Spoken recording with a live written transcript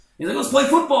He's like, let's play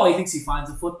football. He thinks he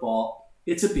finds a football.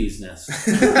 It's a bee's nest.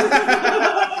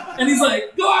 And he's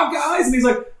like, go out, guys. And he's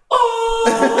like,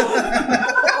 oh.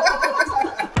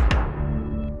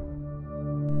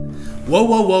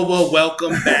 Whoa.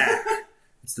 Welcome back.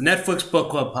 It's the Netflix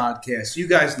Book Club podcast. You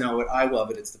guys know it. I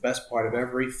love it. It's the best part of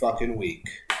every fucking week.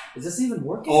 Is this even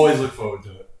working? Always look forward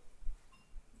to it.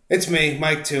 It's me,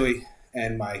 Mike Toohey,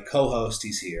 and my co-host,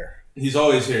 he's here. He's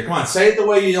always here. Come on, say it the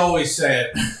way you always say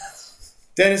it.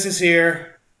 Dennis is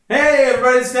here. Hey,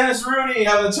 everybody, it's Dennis Rooney.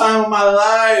 Having the time of my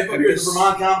life. I'm here at the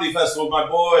Vermont Comedy Festival with my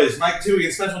boys. Mike Toohey,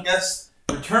 a special guest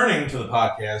returning to the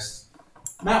podcast.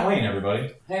 Matt Wayne,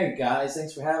 everybody. Hey, guys.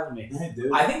 Thanks for having me. Hey,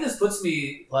 dude. I think this puts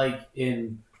me,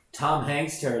 in Tom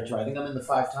Hanks territory. I think I'm in the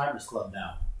Five Timers Club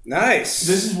now. Nice.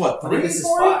 This is what, I think this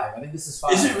is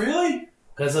five. Is it really?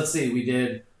 Because, let's see, we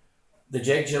did the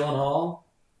Jake Gyllenhaal.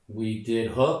 We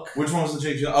did Hook. Which one was the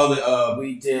Jake Gyllenhaal? Oh,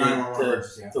 we did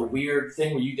the weird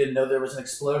thing where you didn't know there was an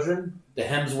explosion. The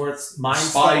Hemsworth's mind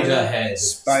Spiderhead.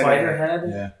 Spiderhead.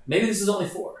 Yeah. Maybe this is only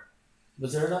 4.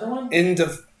 Was there another one? In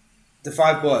the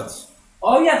Five Bloods.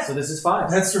 Oh, yeah. So this is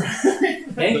 5. That's right.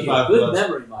 Thank you. Good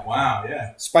memory, Mike. Wow,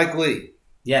 yeah. Spike Lee.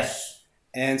 Yes.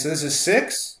 And so this is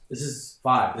 6? This is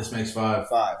 5. This makes 5.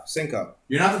 5. Cinco.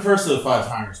 You're not the first of the Five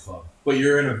Timers Club, but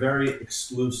you're in a very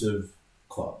exclusive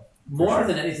club. More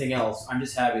than anything else, I'm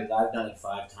just happy that I've done it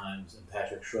 5 times and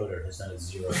Patrick Schroeder has done it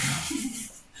 0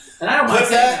 times. And I don't mind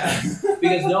saying that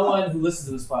because no one who listens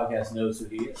to this podcast knows who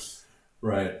he is.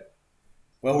 Right.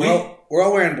 Well, we're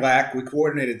all wearing black. We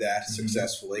coordinated that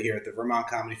successfully here at the Vermont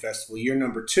Comedy Festival. Year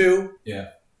number 2.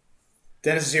 Yeah.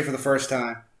 Dennis is here for the first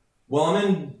time. Well, I'm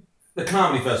in the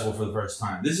Comedy Festival for the first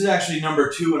time. This is actually number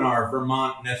 2 in our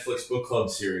Vermont Netflix Book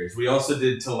Club series. We also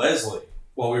did To Leslie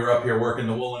while we were up here working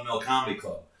the Woolen Mill Comedy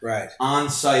Club. Right.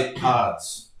 On-site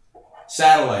pods.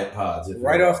 Satellite pods.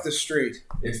 Right off the street.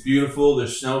 It's beautiful.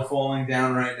 There's snow falling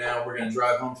down right now. We're going to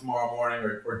drive home tomorrow morning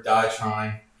or die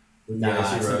trying. It's going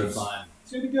to be fun.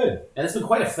 It's going to be good. And it's been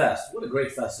quite a fest. What a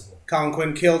great festival. Colin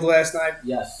Quinn killed last night.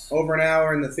 Yes. Over an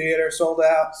hour in the theater, sold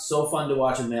out. So fun to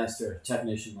watch a master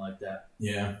technician like that.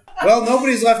 Yeah. Well,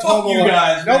 nobody's left home alone.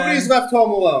 Guys, nobody's left home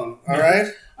alone, all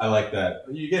right? I like that.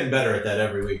 You're getting better at that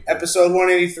every week. Episode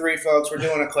 183, folks. We're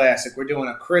doing a classic. We're doing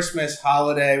a Christmas,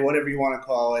 holiday, whatever you want to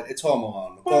call it. It's Home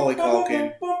Alone. Macaulay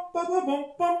Culkin.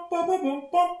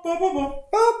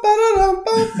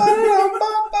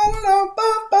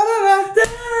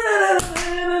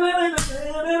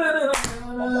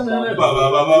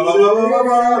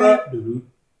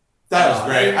 That was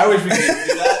great. I wish we could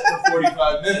do that for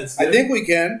 45 minutes. I think we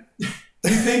can. Do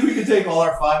you think we could take all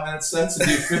our 5-minute sets and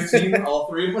do 15, all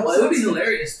 3 of us? Well, it would be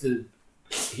hilarious to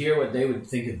hear what they would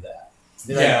think of that.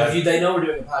 They know we're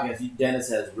doing a podcast. Dennis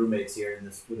has roommates here, and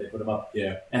this where they put them up.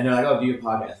 Yeah. And they're like, "Oh, do your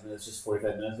podcast," and it's just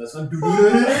 45 minutes. That's fun.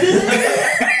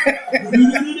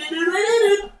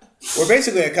 We're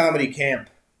basically a comedy camp.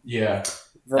 Yeah.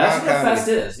 That's what the fest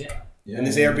is. Yeah. In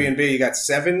this Airbnb, you got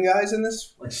 7 guys in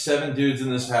this? Like 7 dudes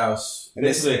in this house. And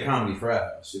basically a comedy frat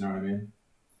house, you know what I mean?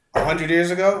 100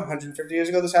 years ago, 150 years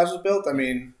ago, this house was built. I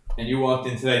mean... And you walked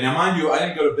in today. Now, mind you, I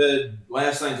didn't go to bed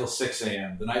last night until 6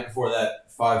 a.m. The night before that,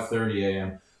 5:30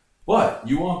 a.m. But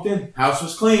you walked in. House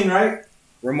was clean, right?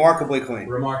 Remarkably clean.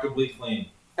 Remarkably clean.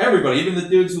 Everybody, even the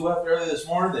dudes who left early this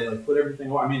morning, they put everything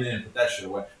away. I mean, they didn't put that shit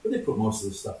away, but they put most of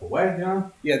the stuff away, you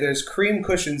know? Yeah, there's cream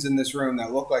cushions in this room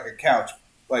that look like a couch.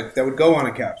 Like, that would go on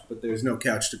a couch, but there's no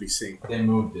couch to be seen. They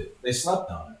moved it. They slept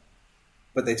on it.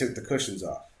 But they took the cushions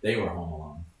off. They were home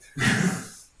alone.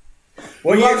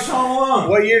 What year? Home Alone?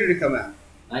 What year did it come out?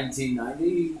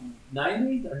 1990,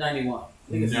 90 or 91?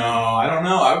 No, I don't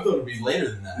know. I thought it would be later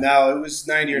than that. No, it was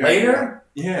 90 or 91. Later?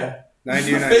 Yeah.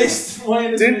 90 or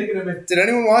 91. Did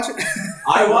anyone watch it?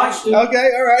 I watched it. Okay,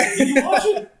 all right. Did you watch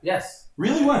it? Yes.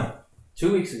 Really? When?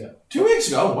 2 weeks ago. 2 weeks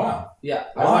ago? Wow. Yeah.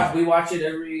 We watch it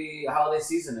every holiday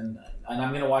season, and I'm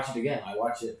going to watch it again. I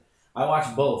watch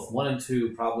both, 1 and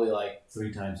 2, probably like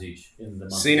 3 times each in the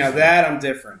month. See, now that I'm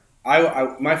different.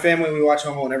 My family, we watch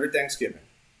Home Alone every Thanksgiving,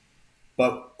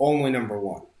 but only number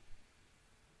 1.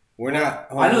 We're not.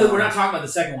 I know that we're not talking about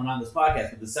the second one on this podcast,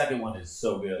 but the second one is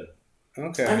so good.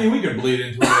 Okay. I mean, we could bleed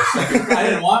into it a second. I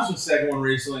didn't watch the second one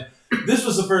recently. This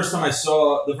was the first time I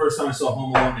saw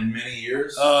Home Alone in many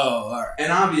years. Oh, all right.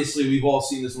 And obviously, we've all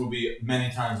seen this movie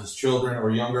many times as children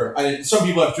or younger. Some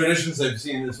people have traditions. They've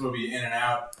seen this movie in and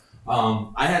out.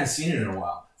 I hadn't seen it in a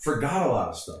while. Forgot a lot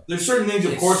of stuff. There's certain things,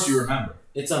 of course, you remember.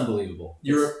 It's unbelievable.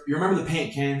 You remember the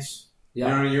paint cans? Yeah.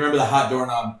 You know what I mean? You remember the hot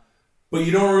doorknob. But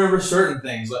you don't remember certain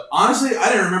things. Like, honestly, I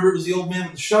didn't remember it was the old man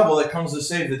with the shovel that comes to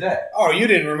save the day. Oh, you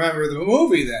didn't remember the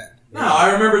movie then? No,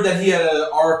 I remember that he had an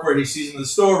arc where he sees him in the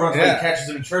store, runs away, Yeah. catches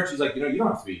him in church. He's like, you don't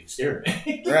have to be scared of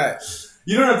me. Right.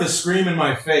 You don't have to scream in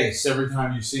my face every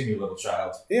time you see me, little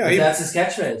child. Yeah, But he, that's his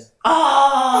catchphrase.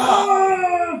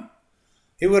 Ah!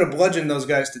 he would have bludgeoned those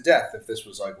guys to death if this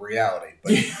was like reality.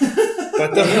 But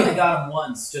But they only got him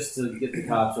once just to get the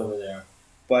cops over there.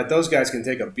 but those guys can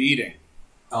take a beating.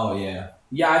 Oh, yeah.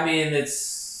 Yeah, I mean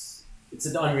it's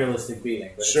an unrealistic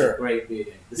beating, but Sure. it's a great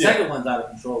beating. The Yeah. second one's out of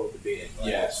control with the beating. Like,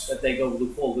 Yes. that they go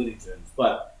full Looney Tunes,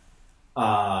 but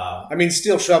I mean,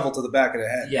 steel shovel to the back of the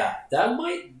head. yeah, that'll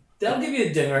give you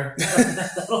a dinger.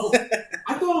 That'll-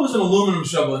 I thought it was an aluminum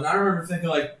shovel, and I remember thinking,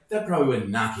 like, that probably wouldn't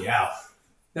knock you out.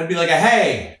 That'd be like a,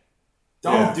 hey,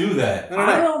 don't do that.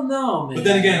 I I don't know, man. But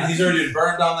then again, he's already been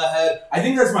burned on the head. I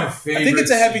think that's my favorite. I think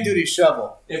it's a heavy scene. duty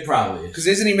shovel. It probably is. Because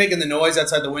isn't he making the noise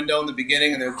outside the window in the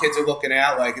beginning, and the kids are looking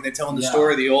out, like, and they're telling the Yeah.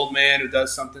 story of the old man who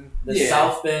does something? The Yeah.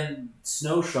 South Bend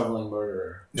snow shoveling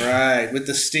murderer. Right, with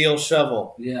the steel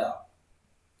shovel. Yeah.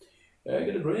 I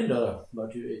got a granddaughter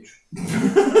about your age.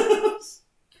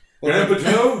 Grandpa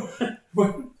Joe?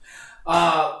 But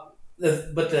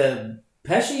the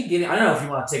Pesci getting, I don't know if you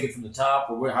want to take it from the top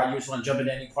or how you just want to jump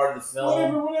into any part of the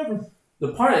film. Whatever. The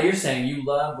part that you're saying you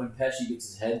love when Pesci gets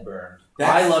his head burned.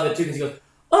 That's- I love it too because he goes,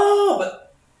 oh,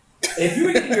 but if you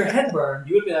were getting your head burned,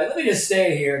 you would be like, let me just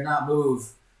stay here and not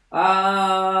move.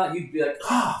 You'd be like,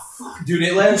 oh, fuck. Dude,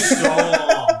 it lasts so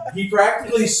long. He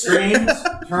practically screams,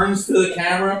 turns to the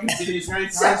camera, continues screaming,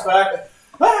 turns back,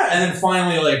 and then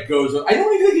finally, like, goes. I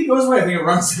don't even think he goes away. I think it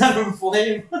runs out of a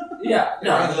flame. Yeah,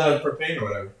 No, runs no, out of propane or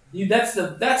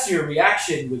whatever. that's your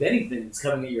reaction with anything that's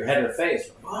coming at your head or face.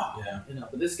 You're like, oh, Yeah.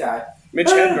 But this guy, Mitch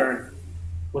Hedberg.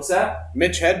 what's that?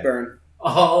 Mitch Hedberg.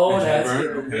 Oh, Mitch that's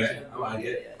Hedberg, good. okay. I like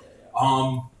it.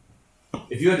 Yeah.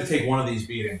 If you had to take one of these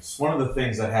beatings, one of the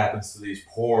things that happens to these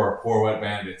poor wet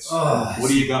bandits, Oh, what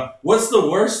do you got? What's the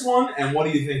worst one, and what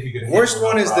do you think you could? Worst handle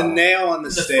one no is the problem? nail on the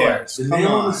The stairs. foot. The Come nail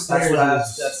on on. the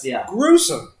stairs. That's yeah.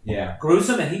 Gruesome. Yeah.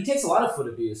 Gruesome, and he takes a lot of foot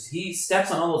abuse. He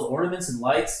steps on all those ornaments and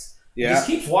lights. He Yeah. just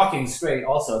keeps walking straight.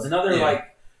 Also, it's another Yeah. like,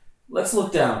 let's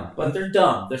look down, but they're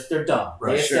dumb. They're dumb.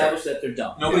 Right, They sure. establish that they're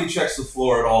dumb. Nobody checks the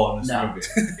floor at all in this No. movie.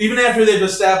 Even after they've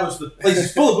established the place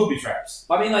is full of booby traps.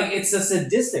 I mean, like it's a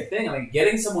sadistic thing. I mean,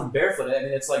 getting someone barefooted. I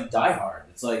mean, it's like Die Hard.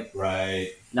 It's like Right.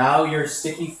 now your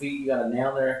sticky feet. You got a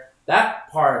nail there. That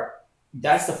part.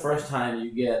 That's the first time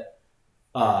you get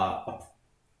a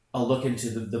look into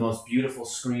the most beautiful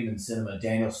scream in cinema.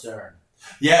 Daniel Stern.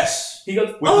 Yes. He goes,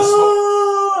 With the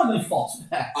oh, and then falls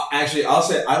back. Actually, I'll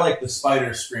say I like the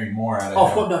spider scream more out Oh,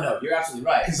 of him. no, you're absolutely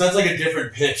right. Because that's like a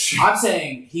different pitch. I'm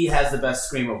saying he has the best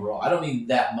scream overall. I don't mean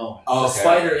that moment. Oh, The okay.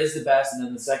 spider is the best, and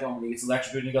then the second one when he gets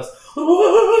electrocuted and he goes.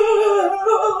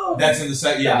 That's in the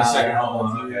second. Yeah, the second Home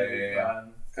Alone. Okay,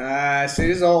 yeah. See,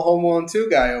 this is all Home Alone 2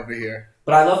 guy over here.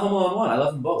 But I love Home Alone 1. I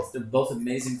love them both. They're both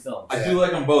amazing films. I do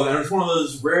like them both, and it's one of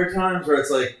those rare times where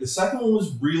it's like the second one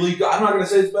was really good. I'm not gonna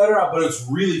say it's better, but it's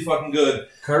really fucking good.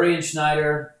 Curry and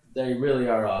Schneider, they really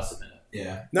are awesome in it.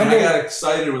 Yeah. Number- And I got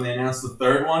excited when they announced the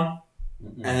third one,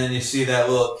 Mm-mm. and then you see that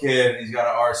little kid, and he's got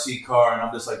an RC car, and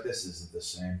I'm just like, this isn't the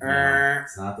same.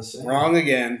 It's not the same. Wrong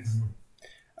again.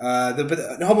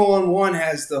 But Home Alone 1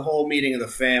 has the whole meeting of the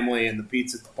family and the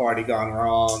pizza party gone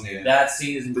wrong. And That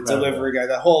scene is the incredible. delivery guy,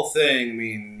 that whole thing. I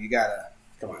mean, you gotta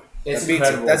come on. It's That beats it.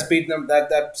 incredible. That's beating them.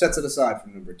 That sets it aside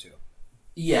from number 2.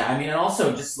 Yeah, I mean, and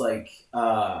also just like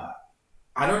I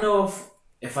don't know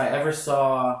if I ever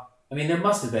saw. I mean, there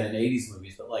must have been in '80s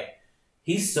movies, but like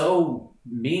he's so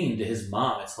mean to his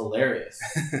mom. It's hilarious.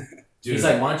 Dude. He's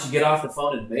like, "Why don't you get off the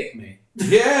phone and make me?"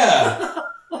 Yeah.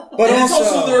 But and it's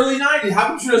also, also the early 90s. How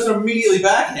come she doesn't immediately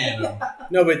backhand him?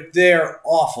 no, but they're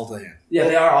awful to him. Yeah,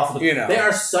 they are awful. You know. They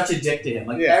are such a dick to him.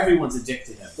 Like Yeah. everyone's a dick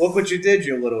to him. Look what you did,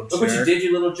 you little Look what you jerk. did,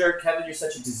 you little jerk, Kevin. You're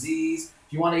such a disease.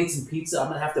 If you want to eat some pizza, I'm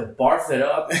gonna have to barf it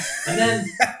up. And then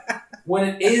when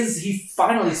it is, he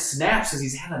finally snaps because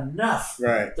he's had enough.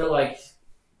 Right. They're like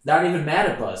not even mad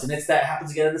at Buzz, and it's that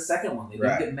happens again in the second one. They don't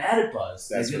Right. get mad at Buzz.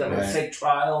 That's they do that right. little fake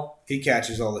trial. He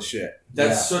catches all the shit.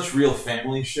 That's such real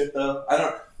family shit, though.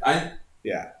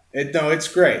 Yeah. It's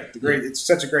great. It's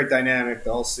such a great dynamic.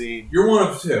 The whole scene. You're one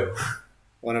of two.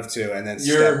 One of 2, and then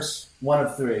You're- steps. One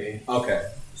of 3. Okay.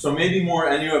 So maybe more,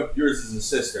 and yours is a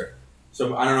sister.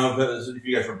 So I don't know if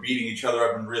you guys were beating each other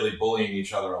up and really bullying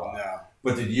each other a lot. No.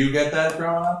 But did you get that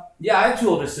growing up? Yeah, I have 2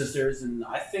 older sisters, and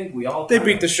I think we all They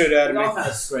beat the shit out of we all me. kind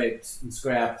of scraped and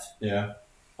scrapped. Yeah.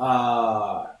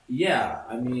 Yeah.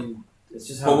 I mean, it's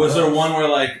just how. But it was there goes. one where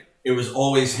like it was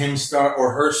always him start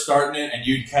or her starting it, and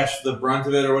you'd catch the brunt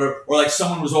of it or whatever, or like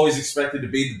someone was always expected to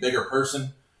be the bigger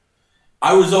person?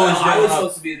 I was always I growing was up.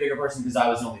 supposed to be the bigger person because I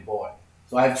was the only boy.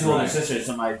 So I have 2 older Right. sisters,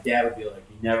 so my dad would be like,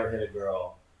 never hit a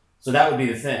girl. So that would be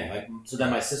the thing. Like, so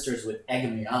then my sisters would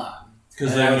egg me on.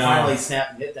 Because I would finally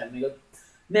snap and hit them. And they go,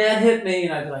 man, hit me.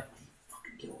 And I'd be like,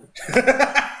 fucking get away.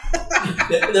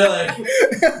 They're like, you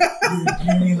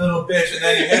puny little bitch. And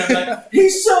then you hit him like,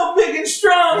 he's so big and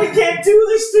strong. He can't do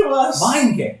this to us.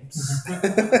 Mind games.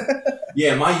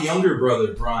 Yeah, my younger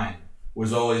brother, Brian,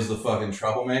 was always the fucking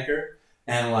troublemaker.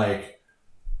 And like,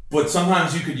 but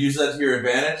sometimes you could use that to your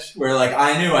advantage, where like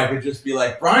I knew I could just be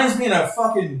like, Brian's being a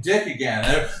fucking dick again.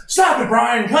 And, stop it,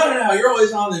 Brian! Cut it out! You're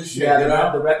always on this shit.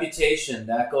 Yeah, the reputation,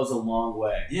 that goes a long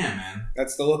way. Yeah, man.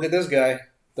 That's the look at this guy.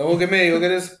 Don't look at me. Look at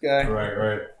this guy.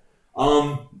 Right.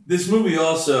 This movie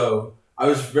also, I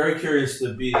was very curious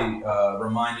to be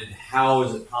reminded how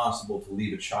is it possible to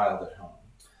leave a child at home.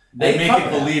 They make it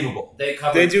believable. They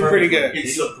do pretty good. They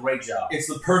do a great job. It's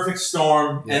the perfect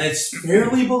storm, and it's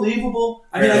fairly believable.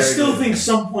 I mean, I still think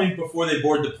some point before they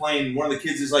board the plane, one of the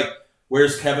kids is like,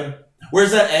 "Where's Kevin?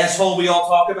 Where's that asshole we all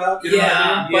talk about?" You know what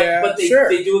I mean? But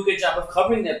they do a good job of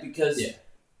covering that because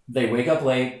they wake up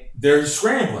late. They're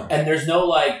scrambling, and there's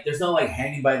no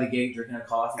hanging by the gate drinking a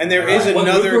coffee. And there is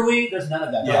another. There's none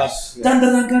of that. Yes. Like, dun,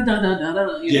 dun, dun, dun, dun, dun,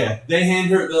 dun, you know. They hand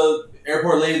her the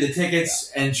airport lady the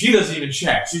tickets, and she doesn't even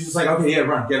check. She's just like, "Okay, yeah,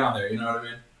 run, get on there." You know what I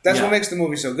mean? That's what makes the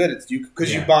movie so good. It's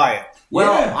because you buy it.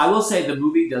 Well, I will say the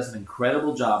movie does an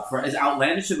incredible job for as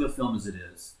outlandish of a film as it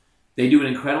is. They do an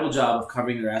incredible job of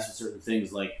covering their ass with certain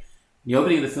things. Like the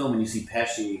opening of the film, when you see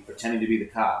Pesci pretending to be the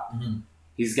cop,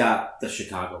 he's got the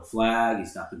Chicago flag,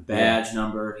 he's got the badge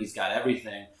number, he's got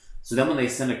everything. So then when they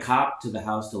send a cop to the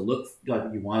house to look, like,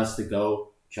 you want us to go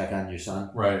check on your son,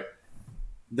 right?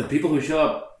 The people who show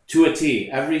up to a T,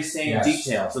 every same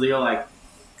detail. So they're like,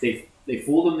 they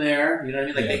fooled them there. You know what I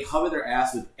mean? Like they cover their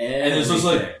ass with everything. And it's just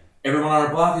like everyone on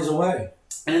our block is away.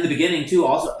 And in the beginning too,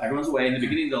 also everyone's away. In the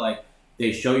beginning,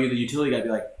 they show you the utility guy be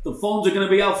like, the phones are going to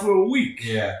be out for a week.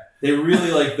 Yeah, they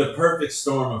really like the perfect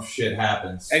storm of shit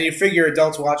happens. And you figure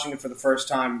adults watching it for the first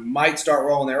time might start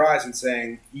rolling their eyes and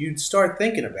saying, you'd start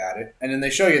thinking about it. And then they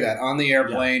show you that on the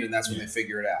airplane, and that's when they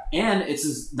figure it out. And it's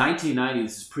 1990.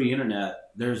 This is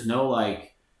pre-internet. There's no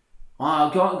go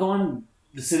on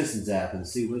the Citizens app and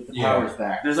see what the power's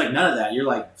back. There's none of that. You're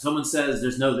like, someone says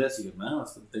there's no this. You go, no,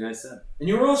 that's what the guy said. And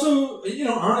you were also,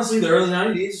 honestly, the early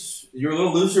 90s, you were a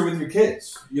little looser with your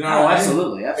kids. You know what I mean?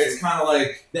 Absolutely. It's kind of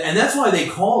like, and that's why they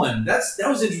call him. That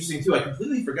was interesting too. I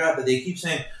completely forgot that they keep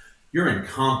saying, you're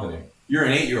incompetent. You're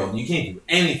an 8-year-old and you can't do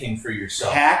anything for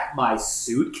yourself. Pack my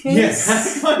suitcase? Yes,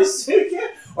 pack my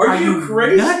suitcase? Are you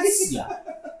crazy? Nuts? Yeah.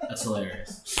 That's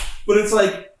hilarious. But it's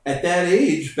like, at that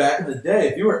age, back in the day,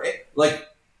 if you were like,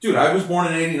 dude, I was born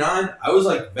in '89. I was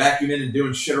like vacuuming and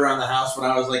doing shit around the house when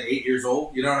I was like 8 years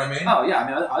old. You know what I mean? Oh yeah, I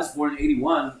mean, I was born in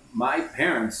 '81. My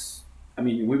parents,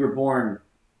 we were born.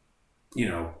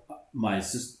 My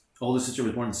oldest sister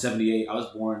was born in '78. I was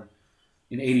born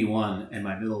in '81, and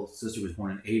my middle sister was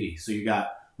born in '80. So you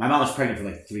got my mom was pregnant for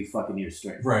like 3 fucking years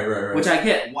straight. Right. Which I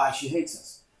get why she hates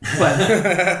us. But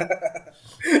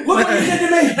look what you did to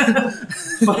me.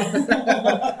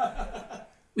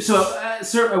 So at a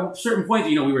certain point,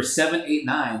 we were 7, 8,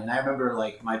 9, and I remember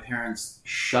like my parents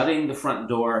shutting the front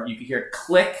door. You could hear it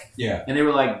click, and they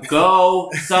were like,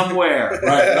 "Go somewhere,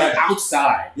 right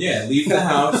outside." Yeah, leave the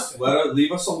house.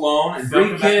 Leave us alone. And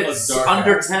 3 kids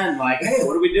under 10, like, "Hey,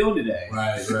 what are we doing today?"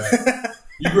 Right.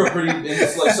 You grew up pretty in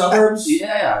this suburbs.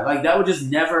 Yeah, like that would just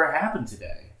never happen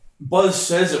today. Buzz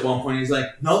says at one point, he's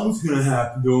like, nothing's going to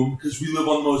happen to him because we live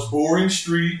on the most boring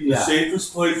street in the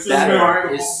safest place in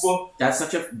America. That's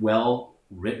such a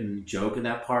well-written joke in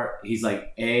that part. He's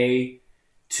like, A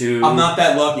to... I'm not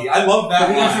that lucky. I love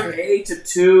that line. He goes from A to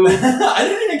 2. I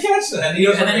didn't even catch that.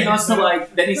 And then he goes to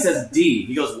then he says D.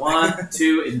 He goes 1,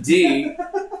 2, and D.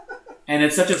 And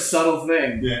it's such a subtle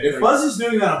thing. Yeah, if Buzz is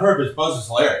doing that on purpose, Buzz is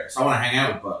hilarious. I want to hang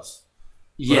out with Buzz.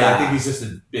 But I think he's just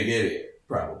a big idiot.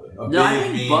 Probably.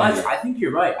 I think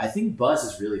you're right. I think Buzz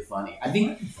is really funny. I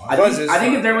think if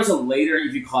there was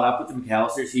if you caught up with the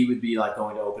McAllisters, he would be like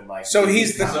going to open mic. So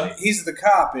he's the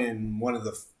cop in one of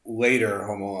the later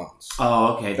Home Alones.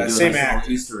 Oh, okay. That same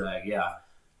actor. Easter egg, yeah.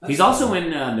 He's also in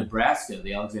Nebraska,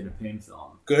 the Alexander Payne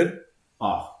film. Good?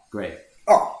 Oh, great.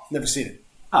 Oh, never seen it.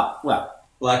 Oh, well.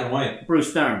 Black and white.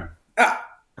 Bruce Stern. Ah.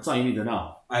 That's all you need to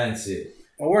know. I didn't see it.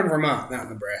 Well, we're in Vermont, not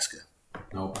Nebraska.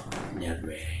 Nope.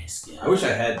 Nebraska. I wish I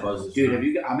had Buzz's.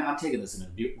 Dude, I'm taking this in a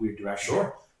weird direction.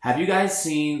 Sure. Have you guys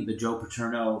seen the Joe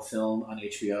Paterno film on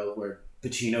HBO where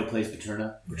Pacino plays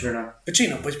Paterno?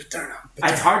 Pacino plays Paterno.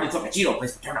 It's hard to talk. Pacino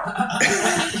plays Paterno.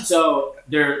 So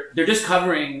they're just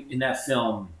covering in that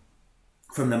film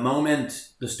from the moment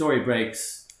the story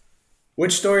breaks.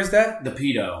 Which story is that? The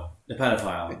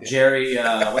pedophile. Jerry,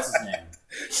 what's his name?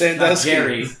 Sandusky.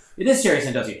 Jerry. It is Jerry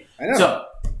Sandusky. I know. So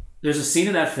there's a scene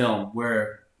in that film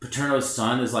where Paterno's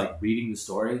son is like reading the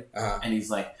story, and he's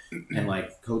like, and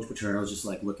like Coach Paterno's just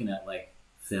like looking at like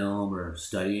film or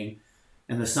studying,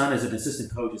 and the son, as an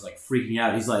assistant coach, is like freaking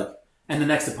out. He's like, and the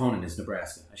next opponent is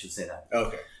Nebraska. I should say that.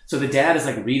 Okay. So the dad is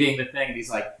like reading the thing, and he's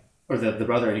like, or the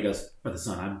brother, and he goes, or the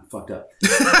son, I'm fucked up.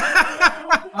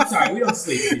 I'm sorry, we don't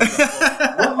sleep.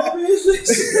 What movie is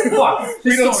this? Fuck,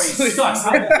 this story sucks.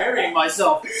 I'm burying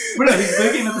myself. But no, he's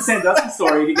looking at the Sandusky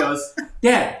story, and he goes,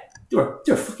 Dad, there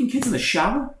are fucking kids in the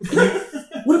shower?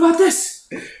 What about this?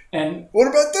 And what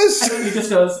about this? And then he just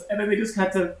goes, and then they just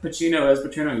cut to Pacino as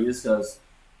Paterno, and he just goes,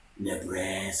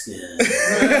 Nebraska.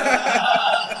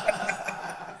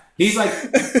 He's like,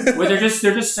 well, they're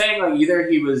just saying like either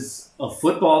he was a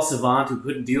football savant who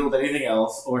couldn't deal with anything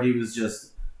else, or he was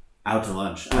just out to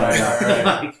lunch. Right.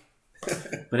 Like,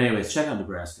 but anyways, check out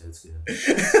Nebraska. It's good.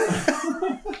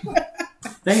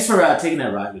 Thanks for taking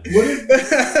that ride with me.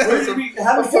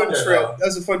 That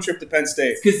was a fun trip to Penn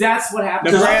State. Because that's what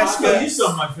happened. Nebraska. I'll tell you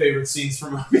some of my favorite scenes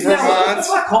from movies. It's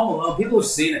like Home Alone. People have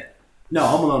seen it. No,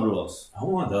 Home Alone rules.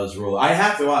 Home Alone does rule. I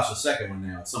have to watch the second one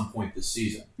now at some point this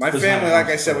season. My family, like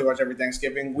I said, we watch every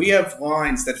Thanksgiving. We have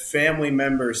lines that family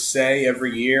members say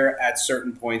every year at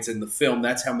certain points in the film.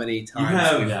 That's how many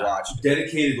times we've watched.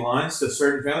 Dedicated lines to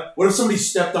certain family. What if somebody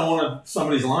stepped on one of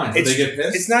somebody's lines? Did they get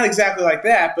pissed? It's not exactly like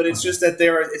that, but it's just that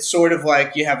it's sort of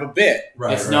like you have a bit.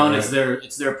 Right. It's known as their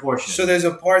portion. So there's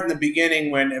a part in the beginning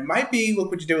when it might be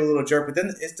look what you do, a little jerk, but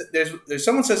then there's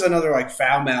someone says another like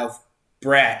foul mouth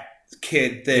brat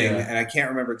kid thing, and I can't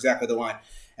remember exactly the line.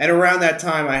 And around that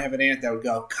time, I have an aunt that would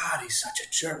go, "God, he's such a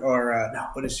jerk." Or no,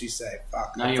 what does she say?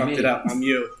 Fuck, I fucked it up. I'm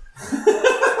you.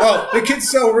 Oh, the kid's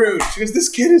so rude. She goes, "This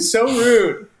kid is so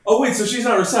rude." Oh wait, so she's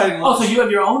not reciting. Oh, so you have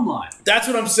your own line. That's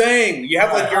what I'm saying. You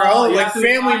have like your own, like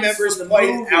family members play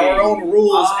our own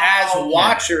rules as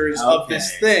watchers of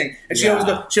this thing. And she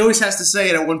always has to say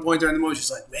it at one point during the movie. She's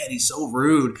like, "Man, he's so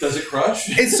rude." Does it crush?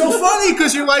 It's so funny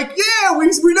because you're like, "Yeah, we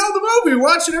know the movie. We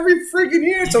watch it every freaking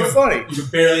year." It's so funny. You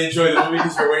can barely enjoy the movie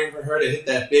because you're waiting for her to hit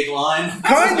that big line.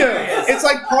 Kind of. It's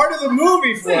like part of the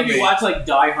movie for me. You watch like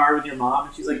Die Hard with your mom,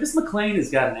 and she's like, "This McClane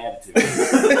has got an attitude."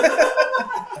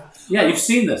 Yeah, you've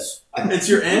seen this. It's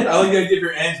your aunt. I like to give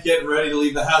your aunt getting ready to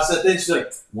leave the house that day. She's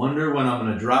like, wonder when I'm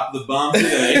going to drop the bomb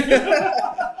today.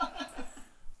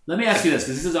 Let me ask you this,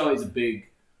 because this is always a big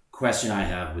question I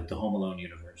have with the Home Alone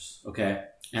universe. Okay?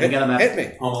 And again, hit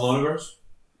me. Home Alone-verse?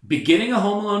 Beginning of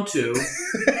Home Alone 2.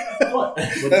 What?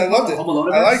 I loved it. Home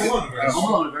Alone-verse? I like it.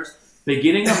 Home Alone-verse.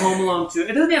 Beginning of Home Alone 2.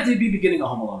 It doesn't have to be beginning of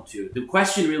Home Alone 2. The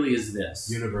question really is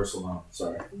this. Universal Alone.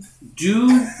 Sorry.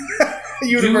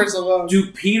 Universal Alone.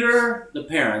 Do Peter, the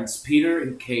parents, Peter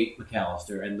and Kate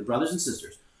McAllister, and the brothers and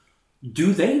sisters,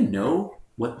 do they know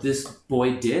what this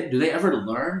boy did? Do they ever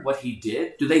learn what he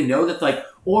did? Do they know that, like,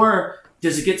 or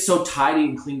does it get so tidy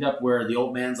and cleaned up where the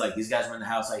old man's like, these guys were in the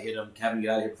house, I hit them, Kevin, get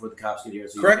out of here before the cops get here.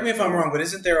 So correct me if I'm wrong, but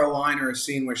isn't there a line or a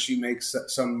scene where she makes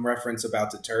some reference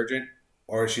about detergent?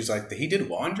 Or she's like, he did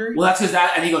laundry? Well, that's because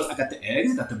and he goes, I got the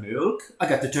eggs, I got the milk, I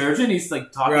got detergent. He's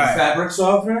like talking fabric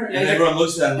softener, and everyone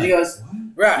looks at him and he goes, what?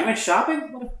 Right. You went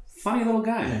shopping? What a funny little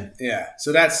guy. Yeah,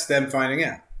 so that's them finding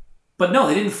out. But no,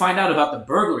 they didn't find out about the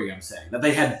burglary, I'm saying. That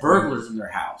they had burglars in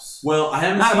their house. Well, I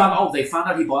haven't Not about, they found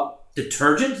out he bought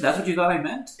detergent? That's what you thought I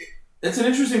meant? It's an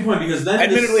interesting point because then...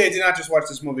 Admittedly, I did not just watch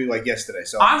this movie like yesterday,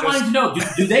 so... I wanted to know,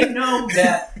 do they know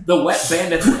that the wet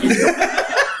bandits were in the...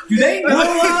 Do they know?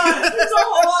 It's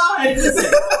all a lie.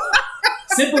 Listen.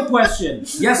 Simple question.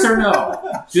 Yes or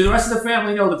no? Do the rest of the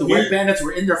family know that the wet bandits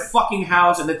were in their fucking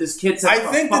house and that this kid set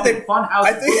up a fucking fun house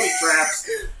with booby traps?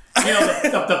 You know,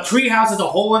 the tree house has a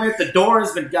hole in it. The door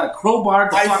has got a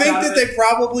crowbar. I think that they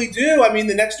probably do. I mean,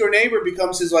 the next door neighbor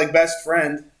becomes his like best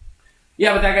friend.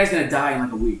 Yeah, but that guy's going to die in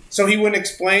like a week. So he wouldn't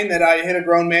explain that I hit a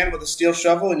grown man with a steel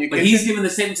shovel and you. But he's giving the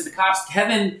statement to the cops.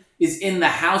 Kevin is in the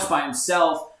house by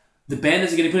himself. The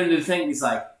bandits are going to put him into the thing. And he's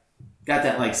like, got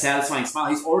that like satisfying smile.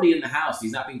 He's already in the house.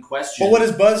 He's not being questioned. Well, what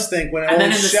does Buzz think when all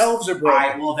the shelves are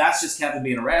broken? Well, that's just Kevin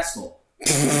being a rascal.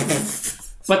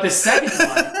 But the second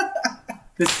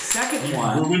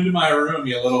one. Move into my room,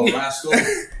 you little rascal.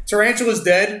 Tarantula's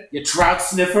dead. You trout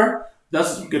sniffer.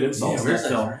 That's some good insults in this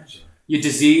film. You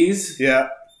disease. Yeah.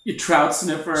 You trout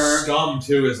sniffer. Scum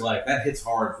too is like that hits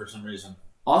hard for some reason.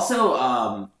 Also,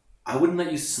 I wouldn't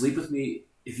let you sleep with me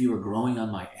if you were growing on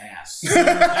my ass.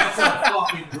 That's a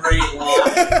fucking great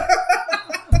line.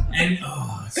 And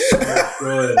it's so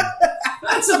good.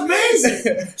 That's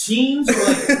amazing. Teens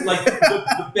are like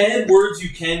the bad words you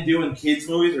can do in kids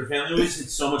movies or family movies.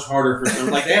 It's so much harder for them.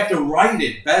 Like they have to write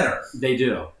it better. They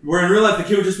do. Where in real life the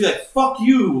kid would just be like, "Fuck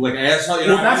you," like asshole. You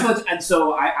know Well, that's what. And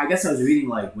so I guess I was reading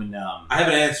like when. I have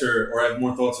an answer, or I have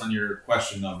more thoughts on your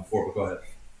question before, but go ahead.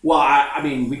 Well, I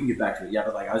mean, we can get back to it. Yeah,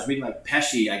 but like I was reading like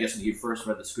Pesci. I guess when he first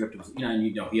read the script, it was and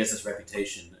he has this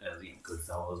reputation as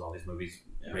Goodfellas, all these movies,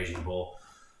 Raging Bull.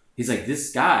 He's like,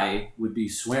 this guy would be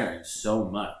swearing so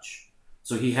much,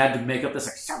 so he had to make up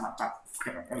this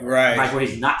Right. like where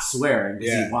he's not swearing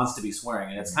because he wants to be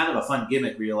swearing, and it's kind of a fun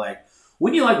gimmick where you're like,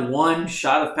 wouldn't you like one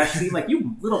shot of Pesci, like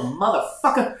you little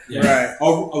motherfucker? Yeah. Right.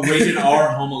 A rated R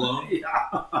Home Alone.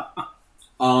 Yeah.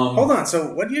 Hold on.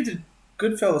 So, what year did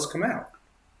Goodfellas come out?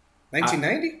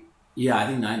 1990? Yeah, I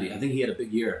think 90. I think he had a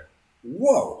big year.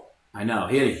 Whoa. I know.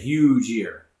 He had a huge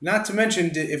year. Not to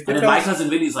mention, if and then My Cousin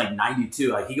Vinny's like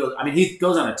 92. Like he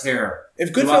goes on a tear.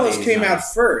 If Goodfellas came out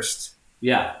first,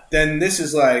 then this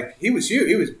is like he was huge.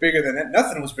 He was bigger than that.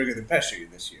 Nothing was bigger than Pesci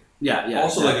this year. Yeah.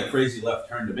 Also, like a crazy left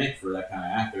turn to make for that kind of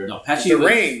actor. No,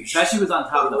 Pesci was on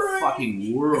top of the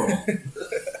fucking world,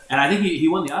 and I think he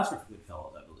won the Oscar for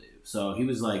Goodfellas, I believe. So he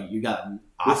was like, you got an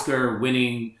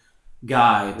Oscar-winning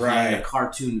guy playing a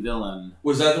cartoon villain.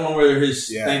 Was that the one where his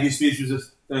thank you speech was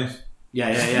just thanks? Yeah,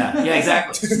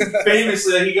 exactly.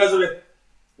 Famously, he goes with,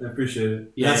 I appreciate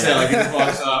it. Yeah, that's it. Like he just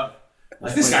walks up,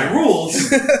 like this guy rules.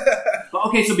 But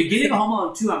okay, so beginning of Home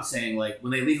Alone 2, I'm saying like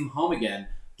when they leave him home again,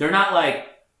 they're not like,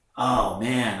 oh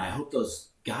man, I hope those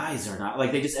guys are not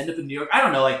like they just end up in New York. I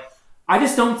don't know. Like I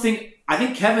just don't think. I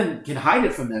think Kevin can hide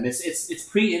it from them. It's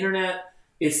pre-internet.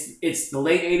 It's the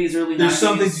late 80s, early 90s. There's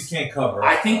some things you can't cover.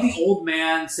 I think the old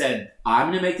man said, I'm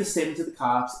going to make this statement to the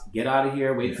cops. Get out of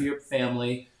here. Wait for your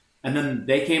family. And then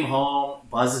they came home.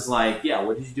 Buzz is like, yeah,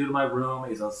 what did you do to my room?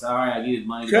 He's like, sorry, I needed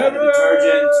money to buy the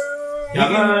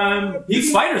detergent.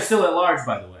 Spider's still at large,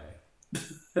 by the way,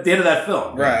 at the end of that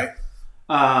film. Right.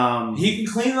 He can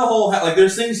clean the whole house. Like,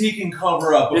 there's things he can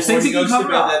cover up before he goes to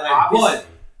bed that night. But,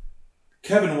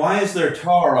 Kevin, why is there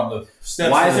tar on the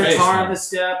steps? Why is there tar on the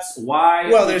steps? Why?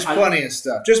 Well, there's plenty of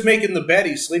stuff. Just making the bed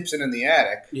he sleeps in the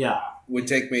attic. Yeah. Would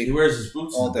take me. He wears his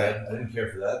boots all day. I didn't care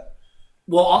for that.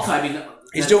 Well, also, I mean,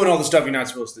 he's doing all the stuff you're not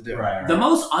supposed to do. Right. The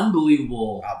most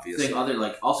unbelievable thing,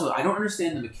 also, I don't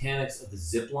understand the mechanics of the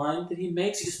zip line that he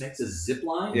makes. He just makes a zip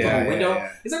line from a window.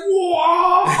 Yeah. He's like,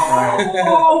 whoa!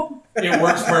 It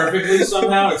works perfectly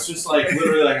somehow. It's just like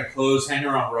literally like a clothes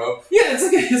hanger on rope. Yeah,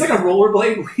 it's like a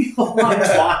rollerblade wheel on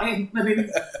twine. I mean,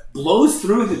 blows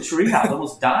through the treehouse,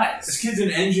 almost dies. This kid's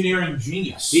an engineering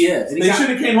genius. He is. They should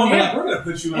have came home and like, we're going to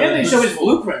put you in. And they show his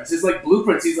blueprints. It's like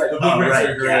blueprints. He's like, the blueprints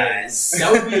are great. Guys.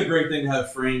 That would be a great thing to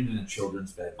have framed in a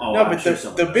children's bedroom. Oh, no, but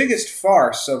the biggest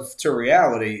farce to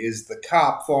reality is the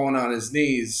cop falling on his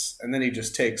knees and then he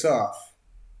just takes off.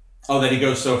 Oh, that he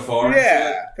goes so far?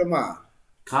 Yeah, come on.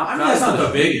 That's not the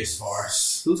biggest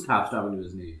farce. Who's cop dropping to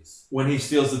his knees? When he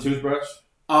steals the toothbrush?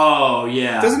 Oh,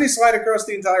 yeah. Doesn't he slide across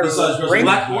the entire ring?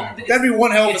 That'd be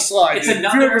one hell of a slide. If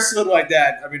you ever slid like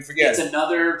that, I mean, forget it. It's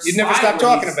another You'd never stop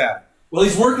talking about it. Well,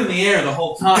 he's working the air the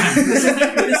whole time.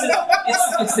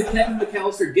 It's the Kevin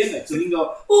McAllister gimmick, so he can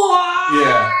go, wah!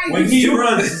 Yeah. When he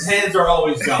runs, his hands are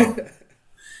always gone.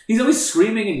 He's always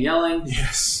screaming and yelling.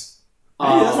 Yes.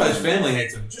 That's why his family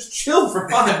hates him. Just chill for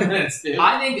 5 minutes, dude.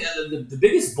 I think the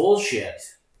biggest bullshit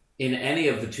in any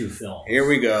of the two films here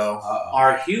we go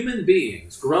are human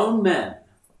beings, grown men,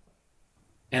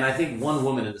 and I think one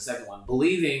woman in the second one,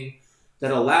 believing that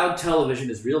a loud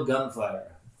television is real gunfire.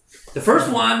 The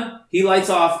first one, he lights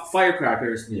off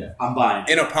firecrackers. Yeah, I'm buying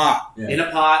it. In a pot. Yeah. In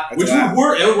a pot. Which would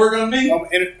work. It would work on me.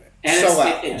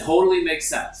 It totally makes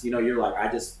sense. You know, you're like,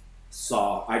 I just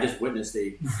witnessed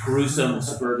a gruesome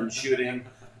suburban shooting.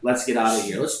 Let's get out of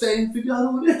here. Let's stay and figure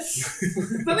out who it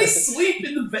is. Then they sleep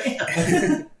in the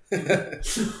van.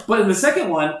 But in the second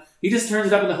one, he just turns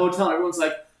it up in the hotel and everyone's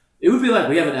like, it would be like,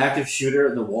 we have an active shooter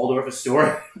in the Waldorf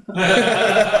Astoria.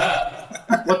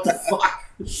 What the fuck?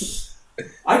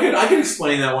 I could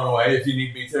explain that one away if you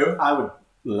need me to. I would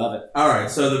love it. All right,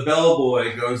 so the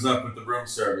bellboy goes up with the room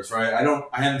service, right?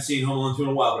 I haven't seen Home Alone 2 in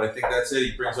a while, but I think that's it.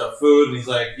 He brings up food and he's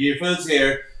like, your food's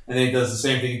here. And then he does the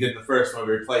same thing he did in the first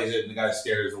movie. He plays it and the guy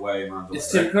scares away and runs away.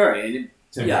 It's Tim Curry.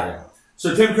 Tim Curry.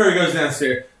 So Tim Curry goes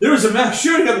downstairs. There was a mass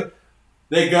shooting.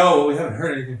 They go, well, we haven't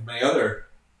heard anything from any other,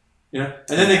 and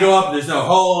then they go up and there's no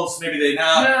holes. Maybe they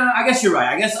not. No, I guess you're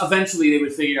right. I guess eventually they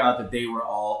would figure out that they were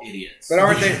all idiots. But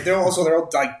aren't they? They're all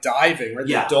like diving, right?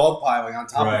 Yeah. They're dogpiling on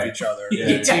top of each other. Yeah.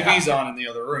 The TV's on in the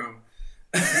other room.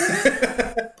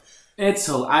 It's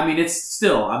still.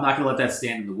 I'm not going to let that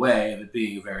stand in the way of it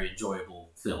being a very enjoyable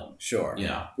film. Sure.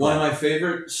 Yeah. One of my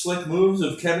favorite slick moves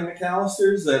of Kevin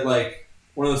McAllister's that, like,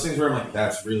 one of those things where I'm like,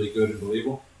 that's really good and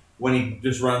believable. When he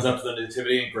just runs up to the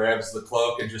nativity and grabs the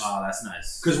cloak and just... Oh, that's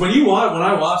nice. Because when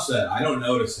I watch that, I don't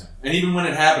notice him. And even when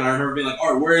it happened, I remember being like,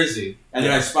 all right, where is he? And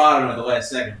then I spotted him at the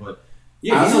last second. But,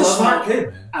 yeah, he's a smart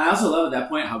kid, man. I also love at that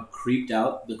point how creeped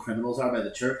out the criminals are by the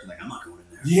church. They're like, I'm not going in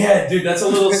there. Yeah, dude, that's a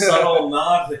little subtle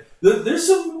nod. There's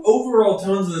some overall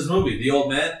tones in this movie. The old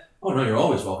man, oh, no, you're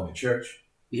always welcome at church.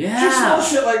 Yeah. Just small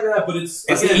shit like that, but it's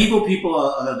the evil people,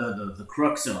 the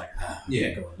crooks are like,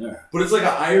 yeah, go in there. But it's like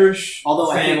an Irish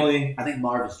family. I think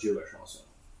Marv is Jewish also.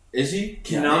 Is he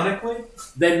canonically?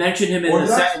 They mentioned him in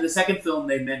the second film.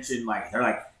 They mentioned they're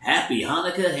like Happy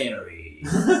Hanukkah, Harry.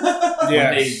 When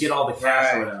they get all the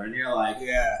cash or whatever, and you're like,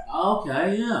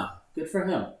 okay, yeah, good for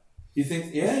him. You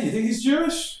think he's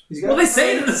Jewish? Well, they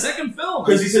say it in the second film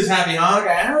because he says Happy Hanukkah,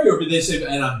 Harry, or did they say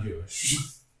and I'm Jewish?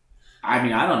 I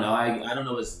mean, I don't know. I don't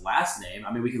know his last name.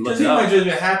 I mean, we can look it up. Because he might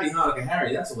just be Happy Hanukkah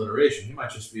Harry. That's alliteration. He might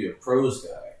just be a prose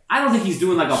guy. I don't think he's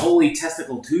doing like a Holy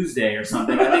Testicle Tuesday or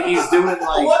something. I think he's doing like...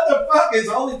 What the fuck is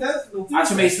Holy Testicle Tuesday?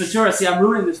 That's from Ace Ventura. See, I'm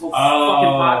ruining this whole fucking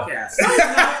podcast.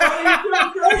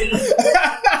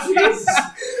 Jesus.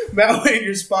 Matt Wayne,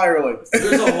 you're spiraling.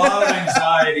 There's a lot of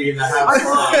anxiety in the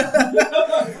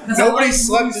house. Nobody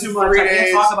slept in 3 days. I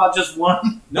can't talk about just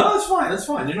one. No, that's fine. That's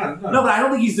fine. You're not. No, but I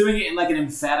don't think he's doing it in like an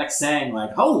emphatic saying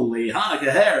like "Holy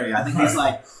Hanukkah, Harry." I think he's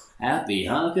like "Happy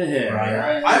Hanukkah, Harry."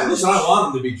 Right. I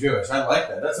want him to be Jewish. I like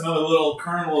that. That's another little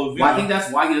kernel of. Well, I think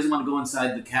that's why he doesn't want to go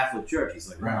inside the Catholic Church. He's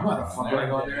like, "Right, what the fuck would I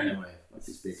go there anyway?" Fuck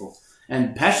these people.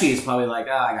 And Pesci is probably like,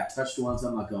 I got touched once,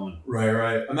 I'm not going.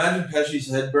 Right. Imagine Pesci's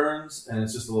head burns, and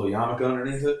it's just a little yarmulke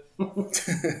underneath it.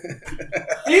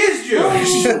 He is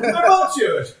Jewish. They're both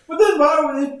Jewish. But then why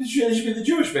would it should be the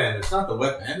Jewish band? It's not the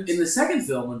wet band. In the second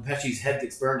film, when Pesci's head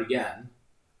gets burned again.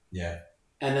 Yeah.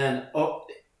 And then,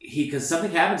 because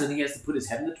something happens and he has to put his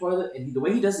head in the toilet, and the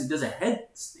way he does a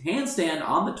handstand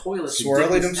on the toilet.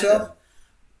 Swirling himself?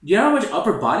 Do you know how much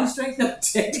upper body strength that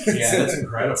takes? Yeah, that's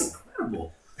incredible. It's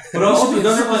incredible. But also,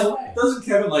 doesn't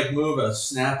Kevin move a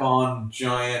snap-on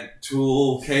giant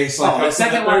tool case the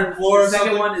second one? Floor the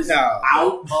second one is out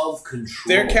of control.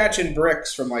 They're catching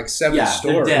bricks from 7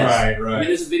 stores. Right. I mean,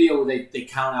 there's a video where they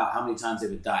count out how many times they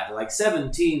would die. They're like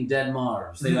 17 dead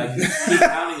Marvs. They keep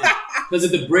counting it because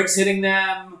of the bricks hitting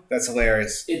them. That's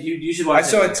hilarious. You should watch. I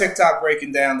saw a TikTok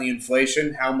breaking down the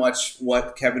inflation, how much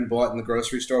what Kevin bought in the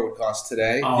grocery store would cost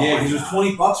today. Oh, yeah, because it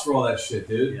was $20 for all that shit,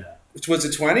 dude. Yeah. Which was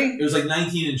it 20? It was like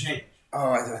 19 and change.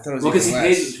 Oh, I thought it was because he less.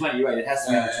 pays it 20. You're right. It has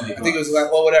to be 20. I think it was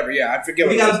whatever. Yeah, I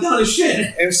forget. He got it done as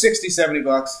shit. It was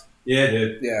 $60-$70. Yeah,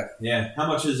 dude. Yeah. How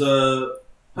much is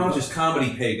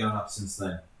comedy pay gone up since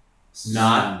then?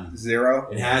 Not zero.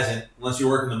 It hasn't, unless you're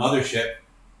working the mothership.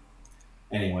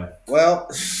 Anyway. Well,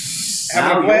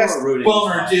 having a blast.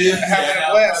 Bummer, dude. Having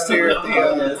a blast here at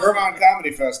the Vermont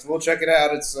Comedy Festival. Check it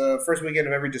out. It's first weekend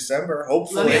of every December.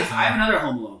 Hopefully. I have another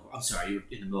Home Alone. I'm sorry, you're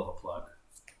in the middle of a plug.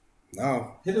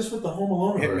 No. Hit us with the Home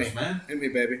Alone verse, man. Hit me,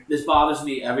 baby. This bothers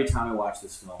me every time I watch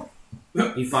this film.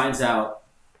 He finds out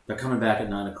they're coming back at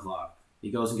 9 o'clock. He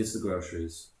goes and gets the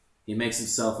groceries. He makes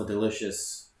himself a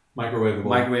delicious microwave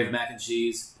mac and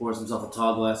cheese. Pours himself a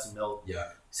tall glass of milk. Yeah.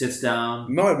 Sits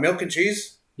down. Milk and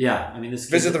cheese? Yeah. I mean, this.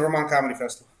 Visit the Vermont Comedy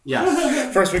Festival.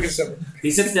 Yeah. First week of December.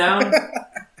 He sits down.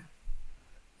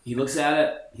 He looks at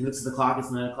it. He looks at the clock.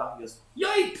 It's 9 o'clock. He goes,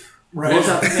 "Yipe!" Right. Goes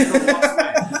out the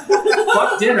window, walks away.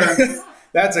 Fuck dinner.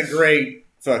 That's a great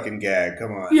fucking gag.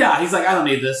 Come on. Yeah, he's like, I don't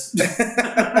need this. I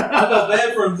felt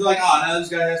bad for him. Like, now this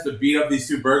guy has to beat up these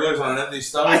 2 burglars on an empty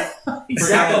stomach.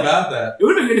 Forgot about that. It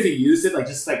would have been good if he used it,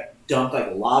 dump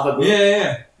lava.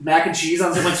 Yeah. Mac and cheese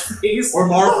on someone's face. Or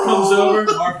Mark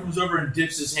comes over and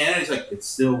dips his hand and he's like, it's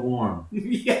still warm.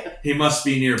 Yeah. He must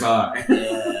be nearby.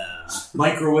 Yeah.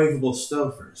 Microwavable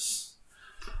Stofers.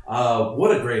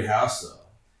 What a great house, though.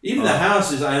 Even the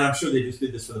house is, and I'm sure they just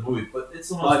did this for the movie, but it's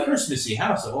the most Christmassy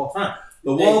house of all time.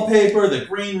 The wallpaper, the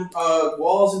green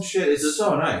walls and shit, it's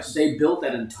so nice. They built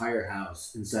that entire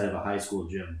house inside of a high school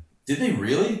gym. Did they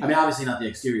really? I mean, obviously not the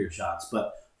exterior shots,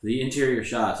 but the interior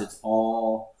shots, it's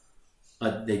all,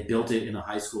 they built it in a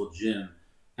high school gym.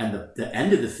 And the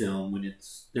end of the film, when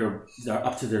they're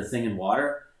up to their thing in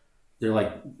water, they're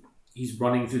like, he's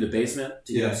running through the basement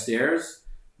to get upstairs.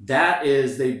 That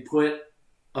is, they put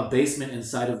a basement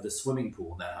inside of the swimming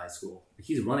pool in that high school.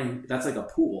 He's running. That's like a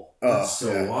pool. That's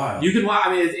so wild. You can watch.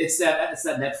 I mean, it's that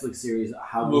Netflix series.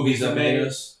 How Movies That Made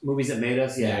Us. Movies That Made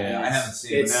Us. Yeah. I haven't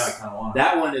seen it. Now I kind of want.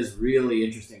 That one is really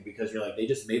interesting because you're like, they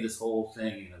just made this whole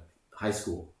thing in a high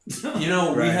school. You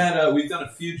know, we've done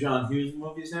a few John Hughes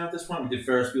movies now at this point. We did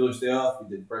Ferris Bueller's Day Off. We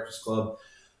did Breakfast Club.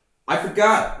 I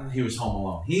forgot he was Home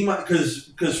Alone. He might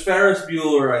because Ferris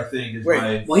Bueller, I think, is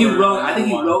my. Well, he third wrote. I think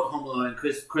he one. wrote Home Alone, and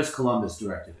Chris Columbus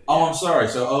directed it. Oh, I'm sorry.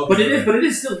 So, okay. But it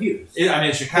is still Hughes. I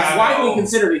mean, Chicago. It's widely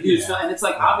considered a Hughes film, and it's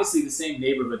like obviously the same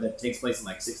neighborhood that takes place in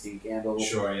like 16 Candles,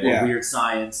 Sure, or yeah. Weird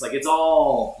Science. Like it's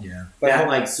all that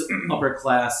like upper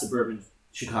class suburban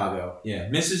Chicago. Yeah,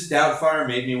 Mrs. Doubtfire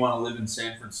made me want to live in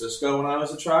San Francisco when I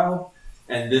was a child,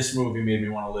 and this movie made me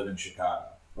want to live in Chicago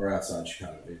or outside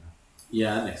Chicago. You know?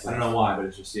 Yeah, that makes sense. I don't know why, but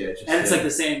it's just and it's like the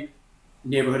same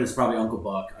neighborhood as probably Uncle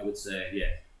Buck. I would say, yeah.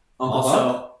 Uncle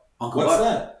Buck? Uncle What's Buck.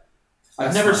 that? I've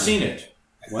That's never fine. seen it.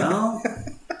 Well,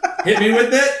 Hit me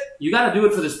with it. you got to do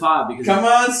it for this pod because Come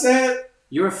on, say it.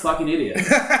 you're a fucking idiot.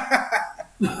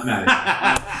 I'm out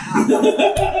of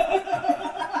here.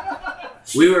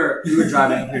 We were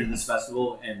driving here to this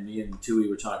festival, and me and Tui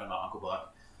were talking about Uncle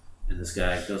Buck. And this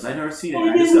guy goes, I've never seen it.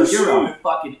 And I just go, you're a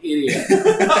fucking idiot.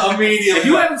 Immediately. If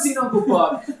you haven't seen Uncle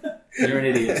Buck, you're an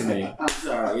idiot to me. I'm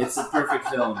sorry. It's a perfect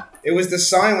film. It was the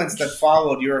silence that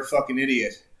followed. You're a fucking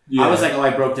idiot. Yeah. I was like, oh,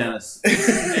 I broke Dennis. When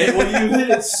you hit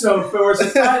it so fast,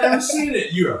 it's like, I've never seen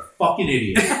it. You're a fucking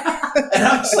idiot. And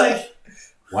I was like,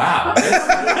 wow.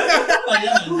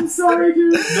 I'm sorry,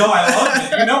 dude. No, I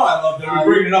loved it. You know I loved it. We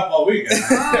bring it up all weekend.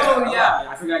 Oh, yeah.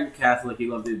 I forgot you're Catholic.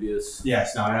 You love the abuse.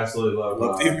 Yes, no, I absolutely love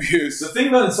Love the abuse. The thing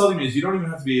about insulting me is you don't even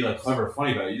have to be like clever or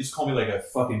funny about it. You just call me like a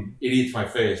fucking idiot to my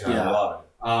face, and I love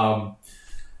it.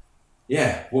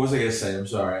 Yeah, what was I gonna say? I'm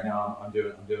sorry. Now I'm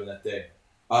doing that thing.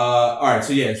 All right,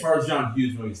 so yeah, as far as John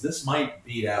Hughes movies, this might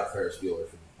beat out Ferris Bueller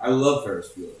for me. I love Ferris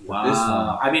Bueller. Wow. This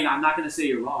one, I mean, I'm not going to say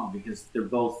you're wrong because they're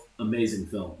both amazing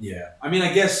films. yeah. I mean,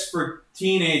 I guess for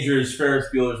teenagers, Ferris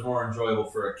Bueller's more enjoyable.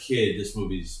 For a kid, this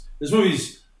movie's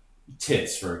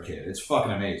tits for a kid. It's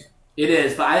fucking amazing. It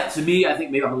is, but to me, I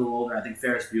think maybe I'm a little older. I think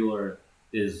Ferris Bueller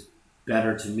is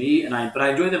better to me, but I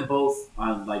enjoy them both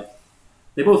on like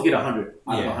they both get 100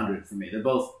 out of 100 for me. They're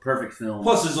both perfect films.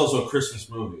 Plus, it's also a Christmas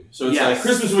movie, so it's Yes. like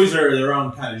Christmas movies are their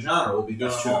own kind of genre. We'll be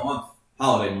doing That's them all true. month.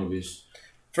 Holiday movies.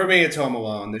 For me, it's Home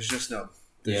Alone. There's just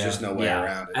no way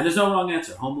around it. And there's no wrong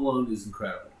answer. Home Alone is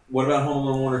incredible. What about Home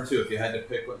Alone 1 or 2? If you had to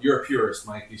pick one, you're a purist,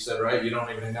 Mike. You said right. You don't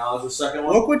even acknowledge the second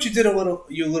one. Look what you did,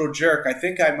 you little jerk. I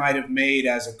think I might have made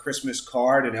as a Christmas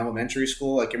card in elementary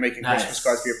school. Like you're making Nice. Christmas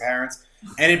cards for your parents.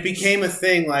 And it became a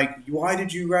thing like, why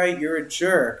did you write you're a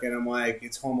jerk? And I'm like,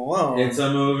 it's Home Alone. It's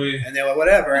a movie. And they were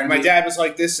whatever. And my dad was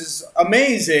like, this is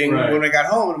amazing Right. when I got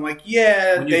home. And I'm like,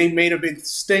 yeah, When they made a big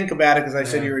stink about it because I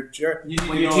said Yeah. you're a jerk.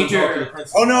 When your teacher-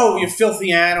 Oh, no, you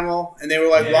filthy animal. And they were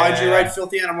like, why'd you Yeah. write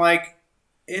filthy animal? I'm like,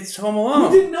 it's Home Who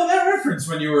Alone. didn't know that reference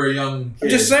when you were a young kid? I'm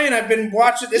just saying, I've been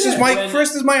watching. This is when-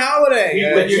 Chris is my holiday.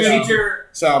 When your you know. teacher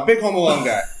So, big Home Alone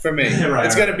guy for me. Right,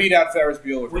 It's right. going to beat out Ferris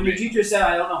Bueller for when me. your teacher said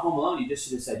I don't know Home Alone, you just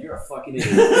should have said you're a fucking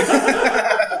idiot.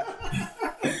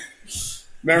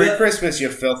 Merry The- Christmas, you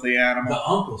filthy animal. The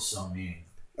uncle's so mean.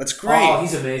 That's great. Oh,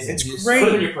 he's amazing. It's Just great. Put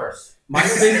him in your purse. My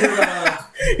favorite.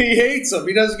 He hates him.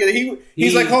 He doesn't get. He's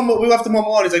He- like home. We left him home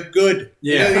alone. He's like good.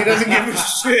 Yeah. He doesn't give a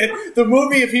shit. The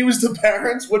movie, if he was the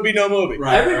parents, would be no movie.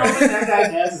 Right. Every moment that guy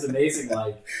has is amazing.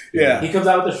 Like Yeah. he comes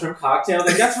out with a shrimp cocktail,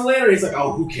 like that's for later. He's like,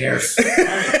 oh, who cares?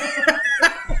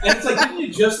 And it's like, didn't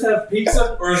you just have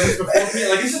pizza, or is this before pizza?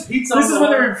 Like, is this pizza? This on is the when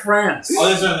wall? they're in France. Oh,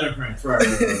 this is when they're in France.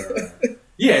 Right.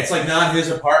 Yeah, it's like not his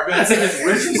apartment. That's like his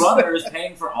rich brother is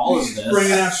paying for all of this.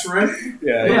 Bringing out shrimp.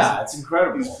 Yeah. Yeah, it's He's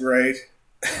incredible. great.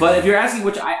 But if you're asking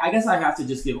which, I guess I have to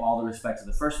just give all the respect to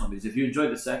the first one because if you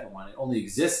enjoyed the second one, it only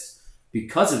exists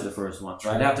because of the first one.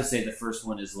 So I'd have to say the first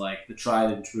one is like the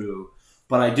tried and true.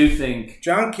 But I do think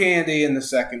John Candy in the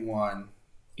second one.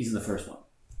 he's in the first one.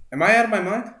 Am I out of my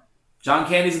mind? John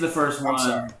Candy's in the first one. I'm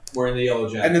sorry. We're in the yellow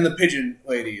jacket. And then the pigeon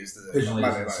lady is the Pigeon my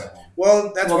Lady's in the bad. second one.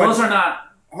 Well, that's Well, why those are not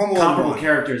Home Alone comparable 1.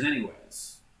 characters,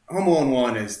 anyways. Home Alone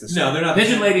 1 is the No, they're not.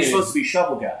 Pigeon the Lady's same supposed to be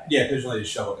Shovel Guy. Yeah, Pigeon Lady's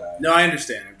shovel guy. No, I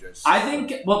understand. I'm just I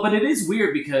think, well, but it is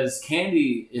weird because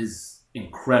Candy is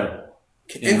incredible.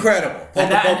 incredible. Polka,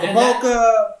 And that- polka, and that-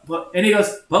 polka. And he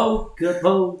goes, polka,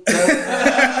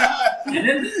 polka. And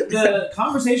then the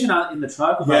conversation in the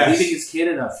truck about Yes. leaving his kid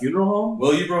in a funeral home.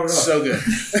 Well, you brought it up. So good.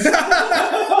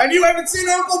 And you haven't seen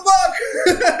Uncle Buck.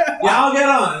 Yeah, I'll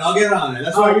get on it.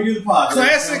 That's why we do the podcast.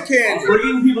 Classic Candy.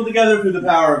 Bringing people together through the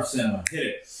power of cinema. Hit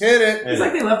it. Hit it. It's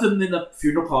like they left him in the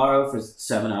funeral parlor for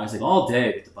 7 hours, like all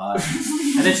day with the body.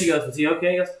 And then she goes, was he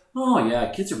okay? He goes, oh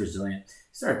yeah, kids are resilient. He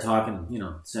started talking,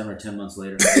 7 or 10 months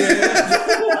later.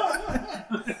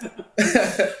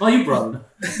 Well, you brought it.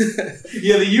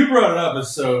 Yeah, the you brought it up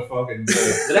is so fucking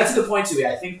good. But that's a good point, too.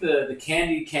 I think the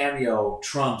Candy cameo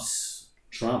trumps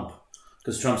Trump.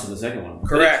 Because Trump's in the second one.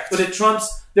 Correct. But it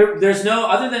trumps there's no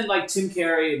other than like Tim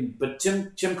Curry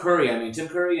Tim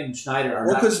Curry and Schneider are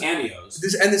not cameos.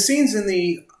 And the scenes in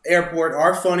the airport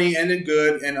are funny and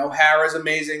good, and O'Hara's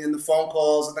amazing, and the phone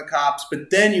calls and the cops. But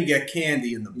then you get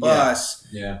Candy in the bus.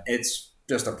 Yeah. It's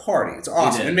just a party. It's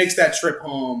awesome. It makes that trip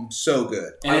home so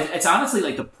good. And it's honestly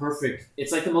like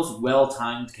it's like the most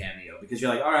well-timed cameo because you're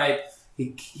like, all right,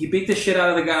 he beat the shit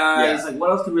out of the guy. Yeah. It's like, what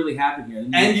else could really happen here?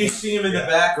 And you see him in the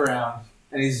background,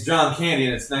 and he's John Candy,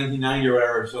 and it's 1990 or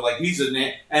whatever. So like he's a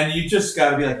name, and you just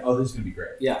got to be like, oh, this is gonna be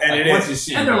great. Yeah, and like, once you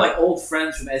see him, they're like old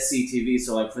friends from SCTV.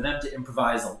 So like for them to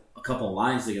improvise a couple of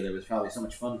lines together was probably so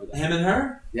much fun for them. Him and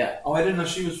her. Yeah. Oh, I didn't know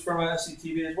she was from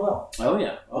SCTV as well. Oh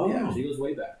yeah. Yeah. She goes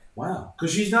way back. Wow.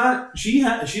 Because she's not. She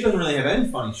doesn't really have any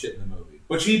funny shit in the movie,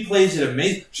 but she plays it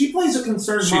amazing. She plays a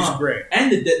concerned mom. She's great. And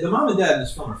the mom and dad in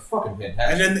this film are fucking fantastic.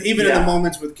 And then even in the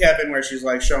moments with Kevin where she's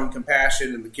like showing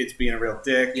compassion and the kid's being a real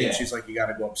dick, and she's like, "You got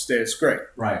to go upstairs." It's great.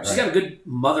 Right. She's got a good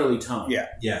motherly tone. Yeah.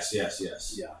 Yes.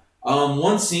 Yeah.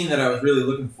 One scene that I was really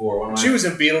looking for. She was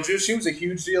in Beetlejuice. She was a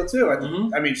huge deal too.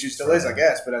 I mean, she still is, I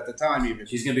guess, but at the time, even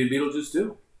she's gonna be in Beetlejuice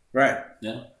too. Right.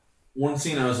 Yeah. One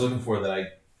scene I was looking for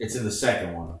it's in the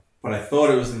second one, but I thought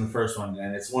it was in the first one,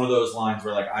 and it's one of those lines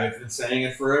where like I've been saying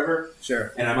it forever,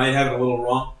 sure, and I might have it a little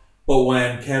wrong. But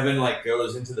when Kevin like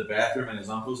goes into the bathroom and his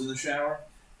uncle's in the shower,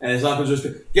 and his uncle just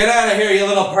goes, "Get out of here, you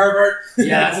little pervert!"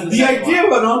 Yeah, that's the idea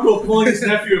of an uncle calling his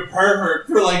nephew a pervert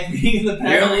for like being in the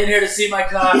bathroom. You're only in here to see my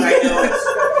cock. I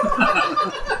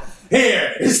know.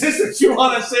 Here, is this what you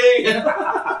want to see?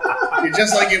 You're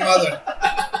just like your mother.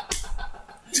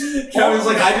 Kevin's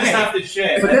like, I just have to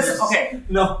shit. But this,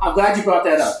 no, I'm glad you brought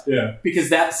that up. Yeah, because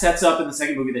that sets up in the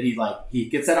second movie that he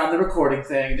gets that on the recording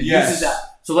thing and uses that.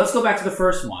 So let's go back to the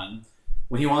first one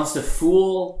when he wants to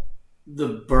fool the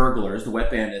burglars, the wet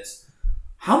bandits.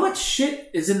 How much shit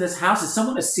is in this house? Is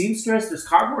someone a seamstress? There's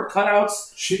cardboard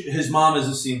cutouts. His mom is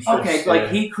a seamstress. Okay,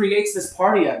 like he creates this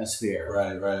party atmosphere.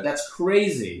 Right. That's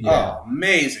crazy. Yeah. Oh,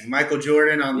 amazing! Michael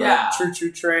Jordan on the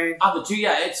choo-choo train.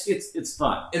 It's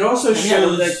fun. It also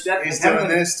shows he's doing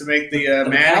this to make the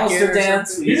mannequin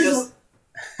dance.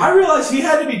 I realized he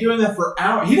had to be doing that for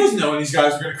hours. He doesn't know when these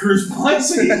guys are going to cruise by,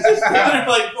 so he's just doing it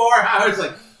for like 4 hours.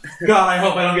 Like, God, I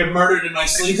hope I don't get murdered in my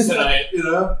sleep tonight. You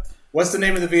know. What's the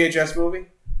name of the VHS movie?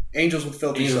 Angels with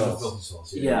Filthy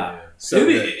Souls. Yeah. So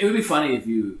it would be funny if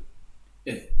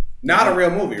not a real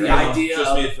movie, right? The idea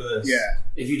just made for this. Yeah.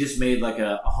 If you just made like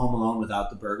a Home Alone without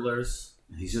the burglars,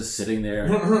 and he's just sitting there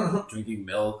drinking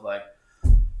milk, like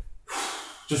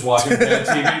just watching bad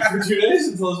TV for 2 days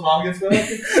until his mom gets back.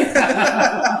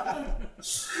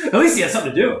 At least he has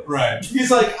something to do. Right. He's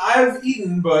like, I've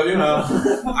eaten, but you know,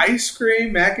 ice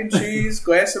cream, mac and cheese,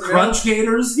 glass of milk. Crunch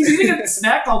Gators. He's eating a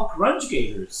snack called Crunch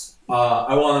Gators.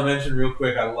 I want to mention real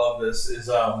quick, I love this, is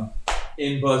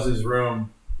in Buzz's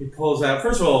room, he pulls out,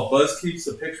 first of all, Buzz keeps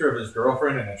a picture of his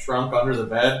girlfriend in a trunk under the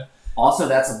bed. Also,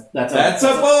 that's a boy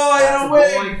in a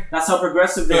wig. That's how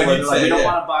progressive they were. Like, we don't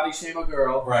want to body shame a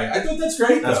girl. Right. I thought that's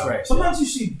great, That's though. great. Sometimes you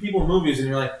see people in movies and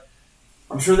you're like,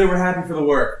 I'm sure they were happy for the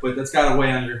work, but that's got to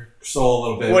weigh on your soul a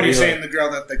little bit. What are you saying, the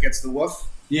girl that gets the woof?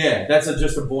 Yeah, that's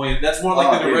just a boy. That's more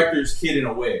like the director's kid in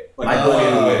a wig. Like a boy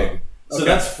in a wig. So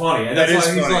that's funny. And that's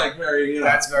why he's like very,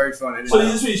 That's very funny. So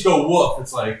this when you go woof,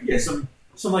 it's like,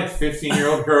 some like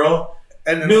 15-year-old girl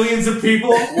and millions of people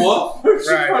woof. She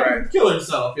fucking kill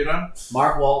herself, you know?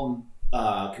 Mark Walton,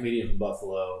 comedian from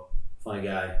Buffalo, funny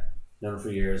guy, known for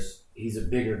years. He's a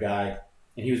bigger guy,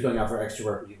 and he was going out for extra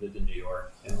work when he lived in New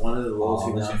York. And one of the roles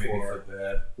he went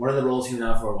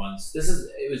out for once.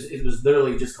 It was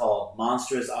literally just called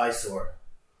Monstrous Eyesore.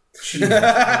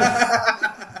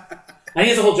 And he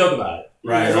has a whole joke about it.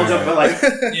 Right. He has a whole joke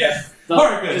about yeah.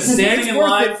 Just standing in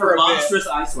line for monstrous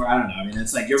eyesore. I don't know. I mean,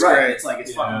 it's like you're right. It's like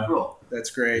it's fucking cruel. That's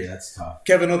great. Yeah, that's tough.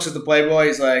 Kevin looks at the Playboy.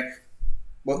 He's like,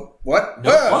 "What?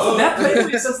 Also, that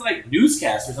Playboy says like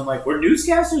newscasters. I'm like, were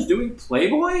newscasters doing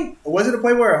Playboy? Was it a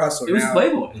Playboy or a Hustler? It was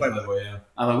Playboy. Playboy. Yeah.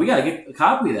 I'm like, we gotta get a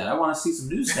copy of that. I want to see some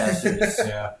newscasters.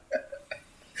 Yeah.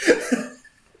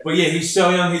 But yeah, he's so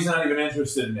young. He's not even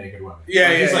interested in naked women.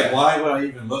 He's like, why would I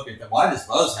even look at them? Why does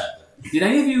Buzz have that? Did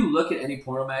any of you look at any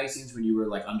porno magazines when you were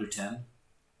like under 10?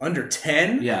 Under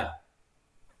 10? Yeah.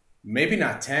 Maybe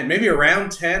not 10. Maybe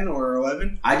around 10 or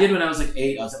 11. I did when I was like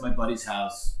 8. I was at my buddy's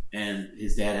house, and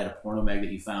his dad had a porno mag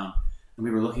that he found, and we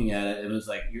were looking at it. It was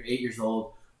like, you're 8 years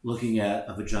old looking at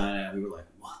a vagina, and we were like,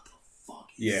 what the fuck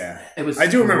is that? It was I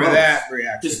do remember that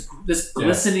reaction. Just this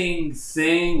glistening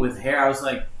thing with hair. I was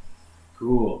like,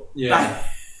 cool. Yeah.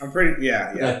 I'm pretty,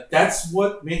 yeah. That's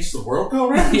what makes the world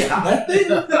go round? Yeah. That thing?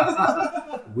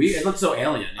 It looked so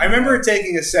alien. I remember it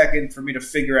taking a second for me to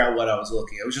figure out what I was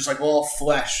looking at. It was just like all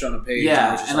flesh on a page.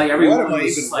 Yeah, and like everyone what am I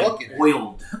was even just like looking at?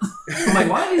 oiled. I'm like,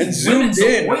 why are And these women zoomed so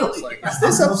in. I oily? was like, is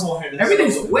this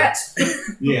Everything's wet.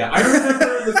 Yeah, I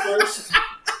remember the first.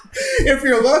 if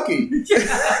you're lucky.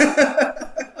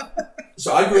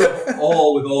 So I grew up with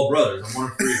all brothers. I'm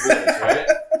one of 3 boys, right?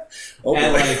 Oh,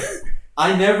 And boy. like,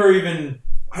 I never even.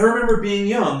 I remember being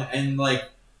young and like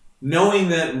knowing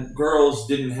that girls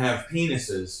didn't have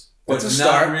penises, but That's a not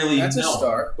start. really. That's a no,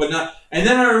 start. But not. And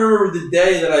then I remember the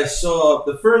day that I saw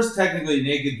the first technically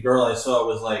naked girl I saw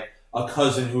was like a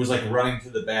cousin who was like running to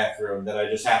the bathroom that I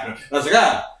just happened to. I was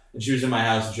like, and she was in my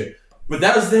house and shit. But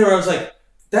that was there. I was like,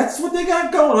 that's what they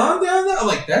got going on down there. I'm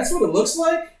like, that's what it looks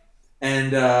like.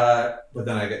 And but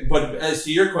as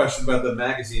to your question about the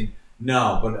magazine,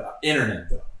 no, but internet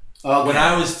though. Okay. When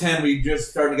I was 10, we just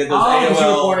started to get those Oh, AOL. you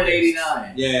were born in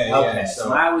 *89. Yeah, Okay, yeah. so So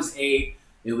when I was 8,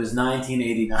 it was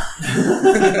 1989,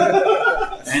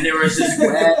 and there was just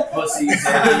wet pussies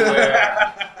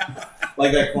everywhere.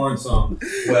 like that corn song,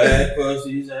 "Wet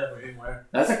Pussies Everywhere."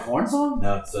 That's a corn song?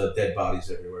 No, it's dead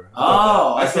bodies everywhere.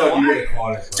 Oh, I thought you what? would have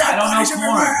caught it. I don't know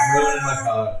corn. I'm ruining my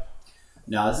pod.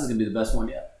 No, this is gonna be the best one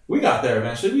yet. We got there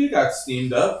eventually. We got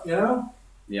steamed up, you know.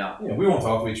 Yeah. Yeah, we won't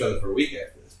talk to each other for a week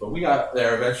after this, but we got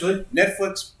there eventually.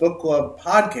 Netflix Book Club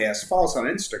podcast. Follow us on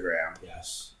Instagram.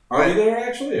 Yes. Are we there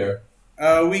actually, or?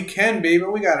 We can be,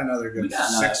 but we got another We good got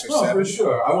 6 or Oh, 7. for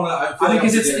sure. I feel I mean, like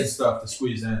 'cause I'm it's- getting stuff to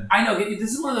squeeze in. I know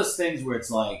this is one of those things where it's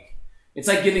like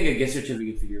getting a gift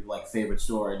certificate for your like favorite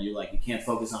store, and you can't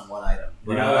focus on one item.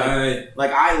 You know,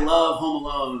 like I love Home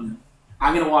Alone.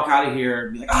 I'm gonna walk out of here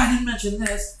and be like, oh, I didn't mention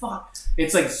this. Fuck.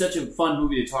 It's like such a fun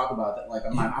movie to talk about that. Like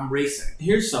I'm racing.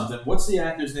 Here's something. What's the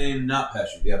actor's name? Not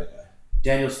Pesci, the other guy.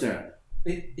 Daniel Stern.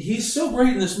 He's so great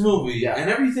in this movie, Yeah. and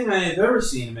everything I have ever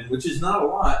seen him in, which is not a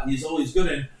lot, he's always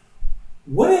good in.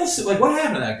 What else? Like, what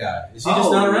happened to that guy? Is he just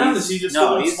Oh, not around? he's- Is he just no,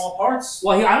 filling he's- small parts?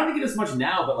 Well, I don't think it is much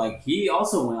now, but like he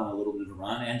also went on a little bit of a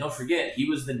run. And don't forget, he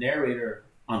was the narrator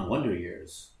on Wonder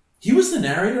Years. He was the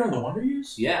narrator on the Wonder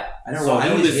Years? Yeah, I know. So I he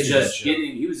always was hated that just show.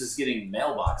 getting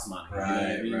mailbox money. You know what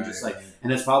I mean? Right, Just right. like,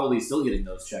 and it's probably still getting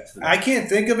those checks for that. I can't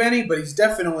think of any, but he's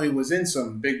definitely was in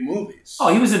some big movies.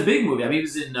 Oh, he was in big movie. I mean, he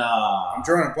was in I'm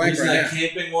drawing a blank He's in right that now.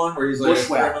 camping one where he's like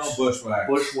Bushwhacked. a criminal bushwhack.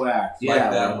 Bushwhacked. Like Yeah,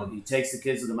 that one. He takes the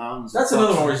kids to the mountains. That's and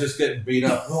another fucks one where he's just getting beat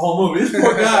up the whole movie. This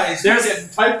poor guy, he's There's- getting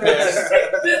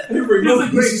typecast. Every movie,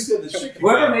 he's just getting the shit kicked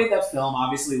Whoever out. made that film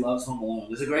obviously loves Home Alone.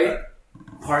 There's a great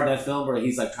part of that film where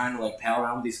he's like trying to like pal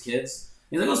around with these kids.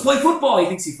 He's like, let's play football. He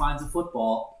thinks he finds a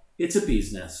football. It's a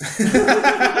bee's nest.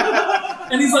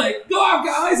 And he's like, go out,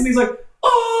 guys. And he's like,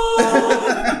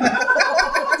 oh.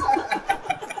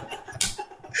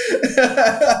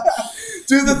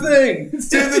 Do the thing. Do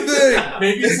the thing.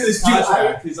 Maybe it's in his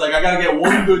contract. He's like, I gotta get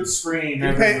one good screen. You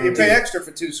every pay movie. extra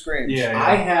for 2 screens. Yeah.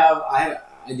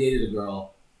 I dated a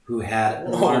girl who had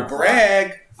an Oh, alarm clock.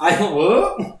 brag.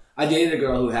 I dated a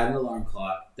girl who had an alarm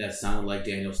clock that sounded like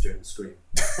Daniel Stern's scream.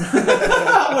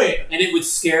 Wait. And it would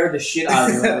scare the shit out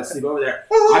of me when I would sleep over there.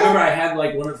 I remember I had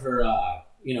like one of her,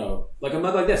 like a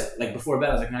mug like this. Like before bed,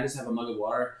 I was like, can I just have a mug of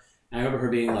water? And I remember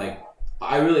her being like,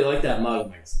 I really like that mug.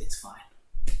 I'm like, it's fine.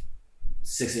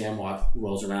 6 a.m.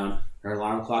 rolls around, her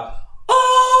alarm clock.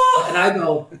 Oh! And I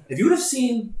go, if you would have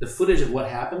seen the footage of what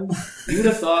happened, you would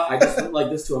have thought I just went like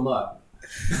this to a mug.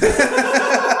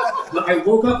 But I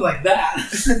woke up like that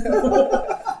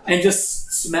and just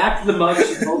smacked the mug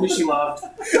she told me she loved.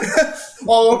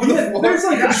 All over the floor. There's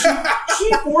like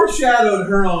she foreshadowed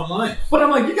her own life. But I'm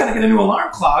like, you gotta get a new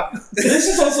alarm clock. This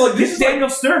is also like Get Daniel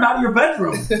Stern out of your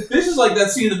bedroom. this is like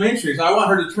that scene in The Matrix. I want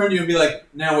her to turn to you and be like,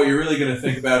 now what you're really gonna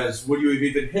think about is would you have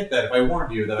even hit that if I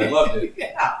warned you that I loved it?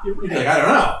 Yeah, you're You'd be right. like, I don't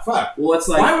know. Fuck. Well, it's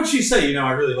like, Why would she say,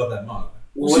 I really love that mug?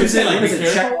 what is it? Like, What is be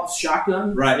it? careful? Chekhov's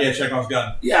shotgun? Right, yeah, Chekhov's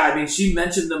gun. Yeah, I mean, she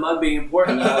mentioned the mug being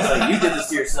important, and I was like, you did this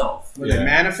to yourself. Was it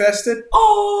manifested?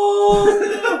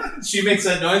 Oh! She makes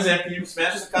that noise after you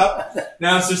smash the cup.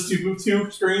 Now it's just two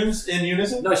screams in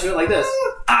unison. No, she went like this.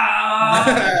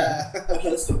 Ah! Okay,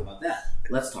 let's talk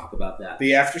about that.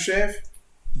 The aftershave?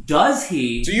 Does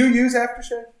he? Do you use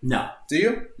aftershave? No. Do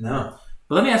you? No.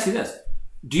 But let me ask you this.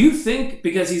 Do you think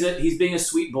because he's being a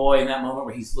sweet boy in that moment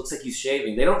where he looks like he's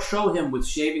shaving, they don't show him with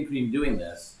shaving cream doing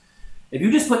this? If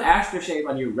you just put aftershave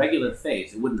on your regular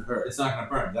face, it wouldn't hurt. It's not going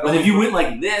to burn. But if you went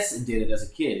like this and did it as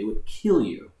a kid, it would kill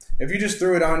you. If you just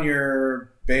threw it on your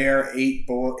bare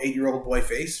 8-year-old boy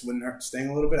face, wouldn't it sting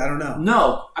a little bit? I don't know.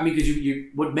 No, I mean, because you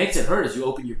what makes it hurt is you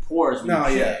open your pores when No,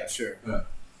 you shave. yeah, sure.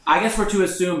 I guess we're to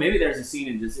assume maybe there's a scene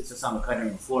in It's Just on the Cutting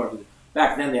Room Floor. Because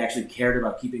back then, they actually cared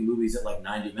about keeping movies at like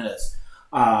 90 minutes.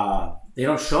 they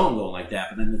don't show him going like that,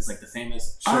 but then it's like the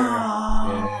famous. Sure.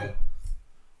 "Ah." Yeah.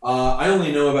 I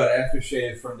only know about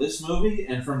aftershave from this movie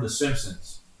and from The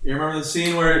Simpsons. You remember the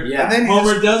scene where Yeah. And then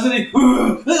Homer does it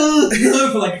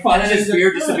for like 5 And then his seconds?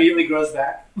 beard just immediately grows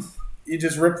back. you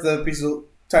just rip the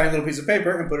tiny little piece of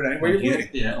paper and put it anywhere you're bleeding.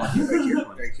 Yeah.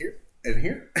 Right here, and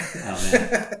here. Oh,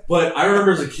 man. But I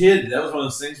remember as a kid, that was one of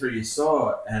those things where you saw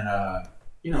it, and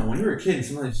when you were a kid,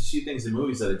 sometimes you see things in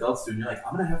movies that adults do, and you're like,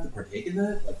 I'm gonna have to partake in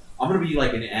that. Like, I'm gonna be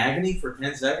like in agony for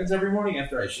 10 seconds every morning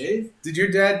after I shave. Did your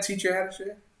dad teach you how to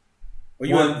shave?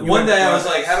 Well, One day I was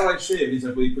like, how do I shave? He's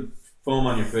like, well, you put foam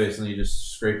on your face and then you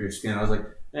just scrape your skin. I was like,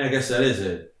 yeah, I guess that is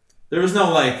it. There was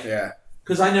no like, yeah.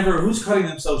 because who's cutting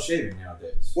themselves shaving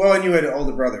nowadays? Well, and you had an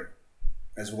older brother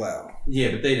as well.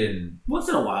 Yeah, but they didn't. Once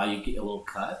in a while, you get a little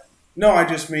cut. No, I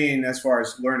just mean as far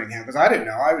as learning how, because I didn't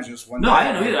know. I was just one. No, day. I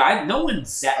didn't know either. No one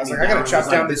sat I was me like, I down gotta and chop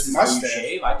was down like, this is how you mustache.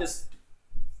 shave. I just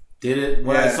did it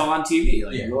what I Yeah. saw on TV.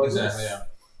 Like, Yeah, you always exactly. this.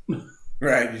 Yeah.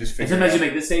 Right, you just And figure sometimes it you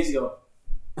make this face, you go,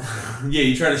 Yeah,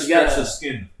 you try to You stretch gotta- the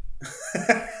skin.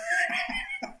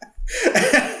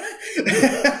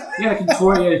 you gotta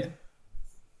contort it.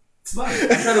 It's fun.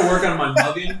 I try to work on my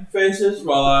mugging faces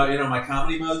while my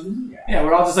comedy mugs. Yeah,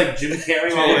 we're all just like Jim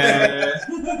Carrey. While we're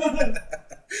Yeah.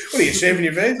 What are you, shaving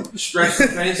your face? Stretch the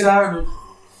face out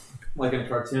like in a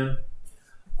cartoon.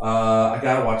 I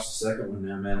gotta watch the second one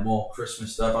now, man. I'm all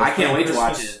Christmas stuff. I can't wait to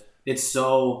watch it. It's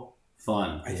so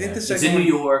fun. I think Yeah. the It's second in one, New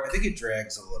York. I think it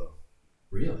drags a little.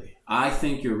 Really? I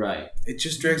think you're right. It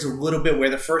just drags a little bit where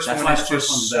the first That's one why is the first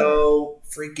just one's so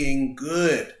freaking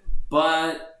good.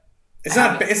 But It's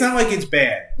not like it's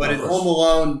bad, but Of course. Home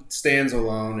Alone stands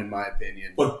alone in my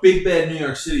opinion. But Big Bad New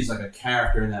York City is like a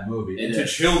character in that movie. It And to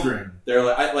is. children, they're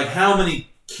like how many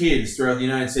kids throughout the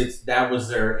United States that was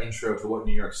their intro to what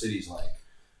New York City's like,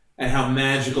 and how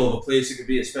magical of a place it could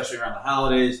be, especially around the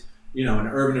holidays. You know, an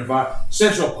urban environment.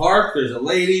 Central Park, there's a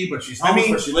lady, but she's homeless,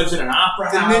 but she lives in an opera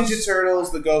The house. Ninja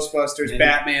Turtles, the Ghostbusters, Ninja-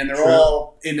 Batman, they're True.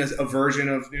 all in a version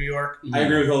of New York. I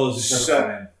agree with all those except So-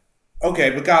 Batman.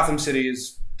 Okay, but Gotham City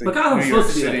is the but Gotham's New York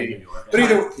supposed to be like City. New York. But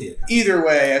either Yeah. either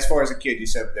way, as far as a kid, you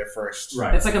said they're first.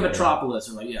 Right. It's like a metropolis,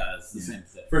 or like it's the same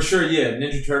thing. For sure, yeah.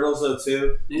 Ninja Turtles though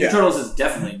too. Ninja Yeah. Turtles is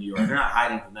definitely New York. They're not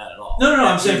hiding from that at all. No, I'm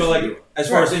That's saying, but New like York. as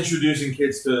far as introducing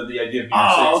kids to the idea of New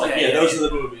York Oh, City, it's like, okay, yeah, yeah, those yeah. are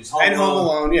the movies. And Home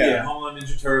Alone, yeah. Home Alone,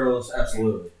 Ninja Turtles,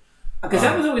 absolutely. Because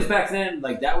that was always back then.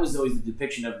 Like that was always the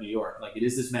depiction of New York. Like it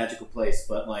is this magical place,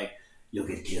 but like you'll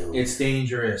get killed. It's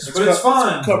dangerous, It's but it's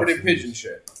fun. It's covered in pigeon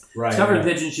shit. Right. It's covered in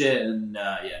right. pigeon shit, and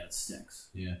it stinks.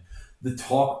 Yeah. The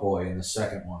Talk Boy in the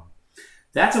second one.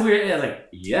 That's a weird. Yeah, like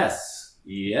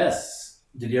yes.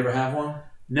 Did you ever have one?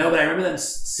 No, but I remember them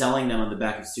selling them on the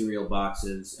back of cereal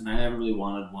boxes, and I never really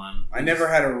wanted one. I never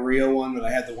had a real one, but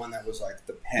I had the one that was like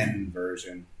the pen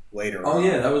version later Oh on.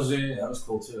 yeah, that was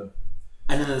cool too.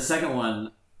 And then the second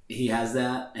one, he has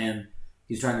that, and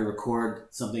he's trying to record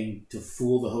something to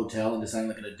fool the hotel into sounding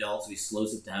like an adult, so he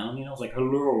slows it down. You know, it's like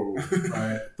hello.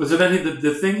 Right. But so then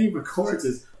the thing he records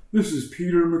is, "This is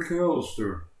Peter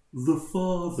McAllister, the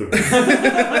father."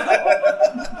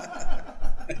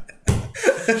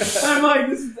 I'm like,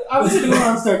 I was going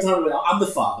to start talking about, I'm the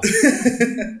father.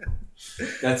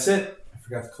 That's it. I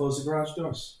forgot to close the garage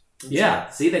doors. Yeah,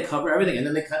 see, they cover everything, and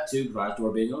then they cut to garage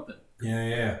door being open.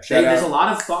 Yeah. There's a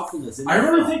lot of thoughtfulness in I the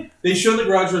remember film. they showed the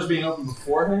garage doors being open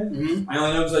beforehand. Mhm. I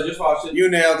only know because I just watched it. You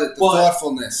nailed it. The Well,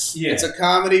 thoughtfulness. yeah. It's a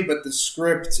comedy, but the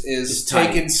script is It's tight.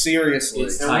 taken seriously.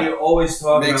 It's And we always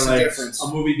talk Makes about a like difference. a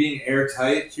movie being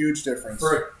airtight. Huge difference.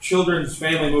 For a children's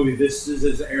family movie, this is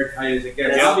as airtight as it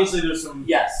gets. Yeah. Obviously, there's some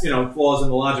Yes. flaws in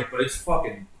the logic, but it's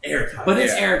fucking airtight. But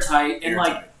it's Yeah. airtight, and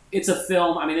Airtight. like, it's a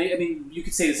film. I mean, you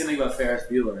could say the same thing about Ferris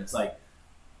Bueller. It's like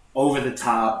over the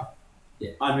top,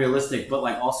 unrealistic, but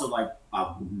like also like a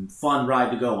fun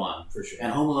ride to go on. for sure.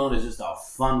 And Home Alone is just a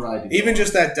fun ride to go Even on.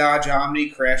 just that Dodge Omni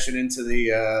crashing into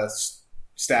the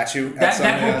statue. that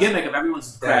at whole Sundance. gimmick of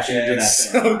everyone's crashing into that is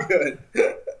thing. so good.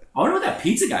 I wonder what that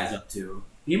pizza guy's up to.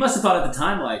 He must have thought at the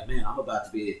time, like, man, I'm about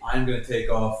to be. I'm gonna take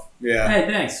off. Yeah. Hey,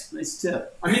 thanks, nice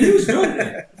tip. I mean, he was good at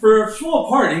it. For a small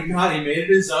part. He made it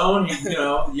his own. He,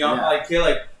 young Yeah. like kid.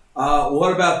 Like,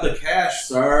 what about the cash,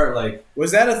 sir? Like,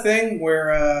 Was that a thing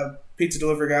where pizza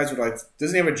delivery guys would like?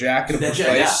 Doesn't he have a jacket? That of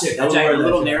jacket- Yeah, sick. I that would jacket, wear a that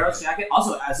little jacket. Nero's jacket.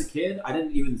 Also, as a kid, I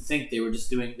didn't even think they were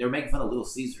they were making fun of Little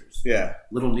Caesars, Yeah.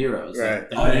 Little Nero's. Right.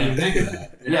 Like, I didn't even think of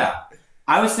that. Yeah.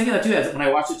 I was thinking that too. When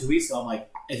I watched it 2 weeks ago, I'm like,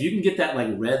 if you can get that like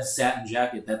red satin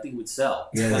jacket, that thing would sell.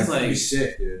 Yeah, That's that'd be like,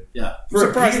 sick, dude. yeah.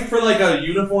 For like a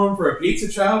uniform for a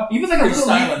pizza shop. Even like a Pretty little,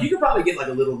 stylish. you could probably get like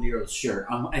a Little Nero's shirt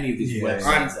on any of these Yeah. websites.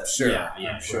 I'm that- sure. Yeah,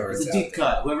 I'm sure It's a it's deep out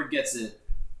cut. Whoever gets it,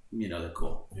 they're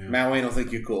cool. Yeah. Matt Wayne will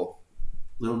think you're cool.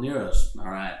 Little Nero's. All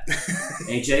right.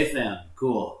 HA fan.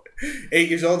 Cool. 8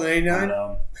 years old and 89?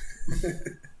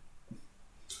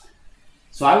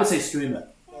 So I would say stream it.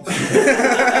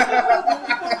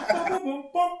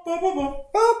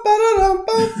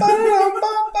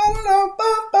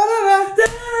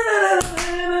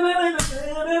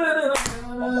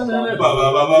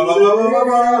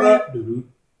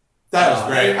 That was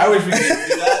great. I wish we could do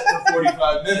that for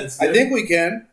 45 minutes. I think we can.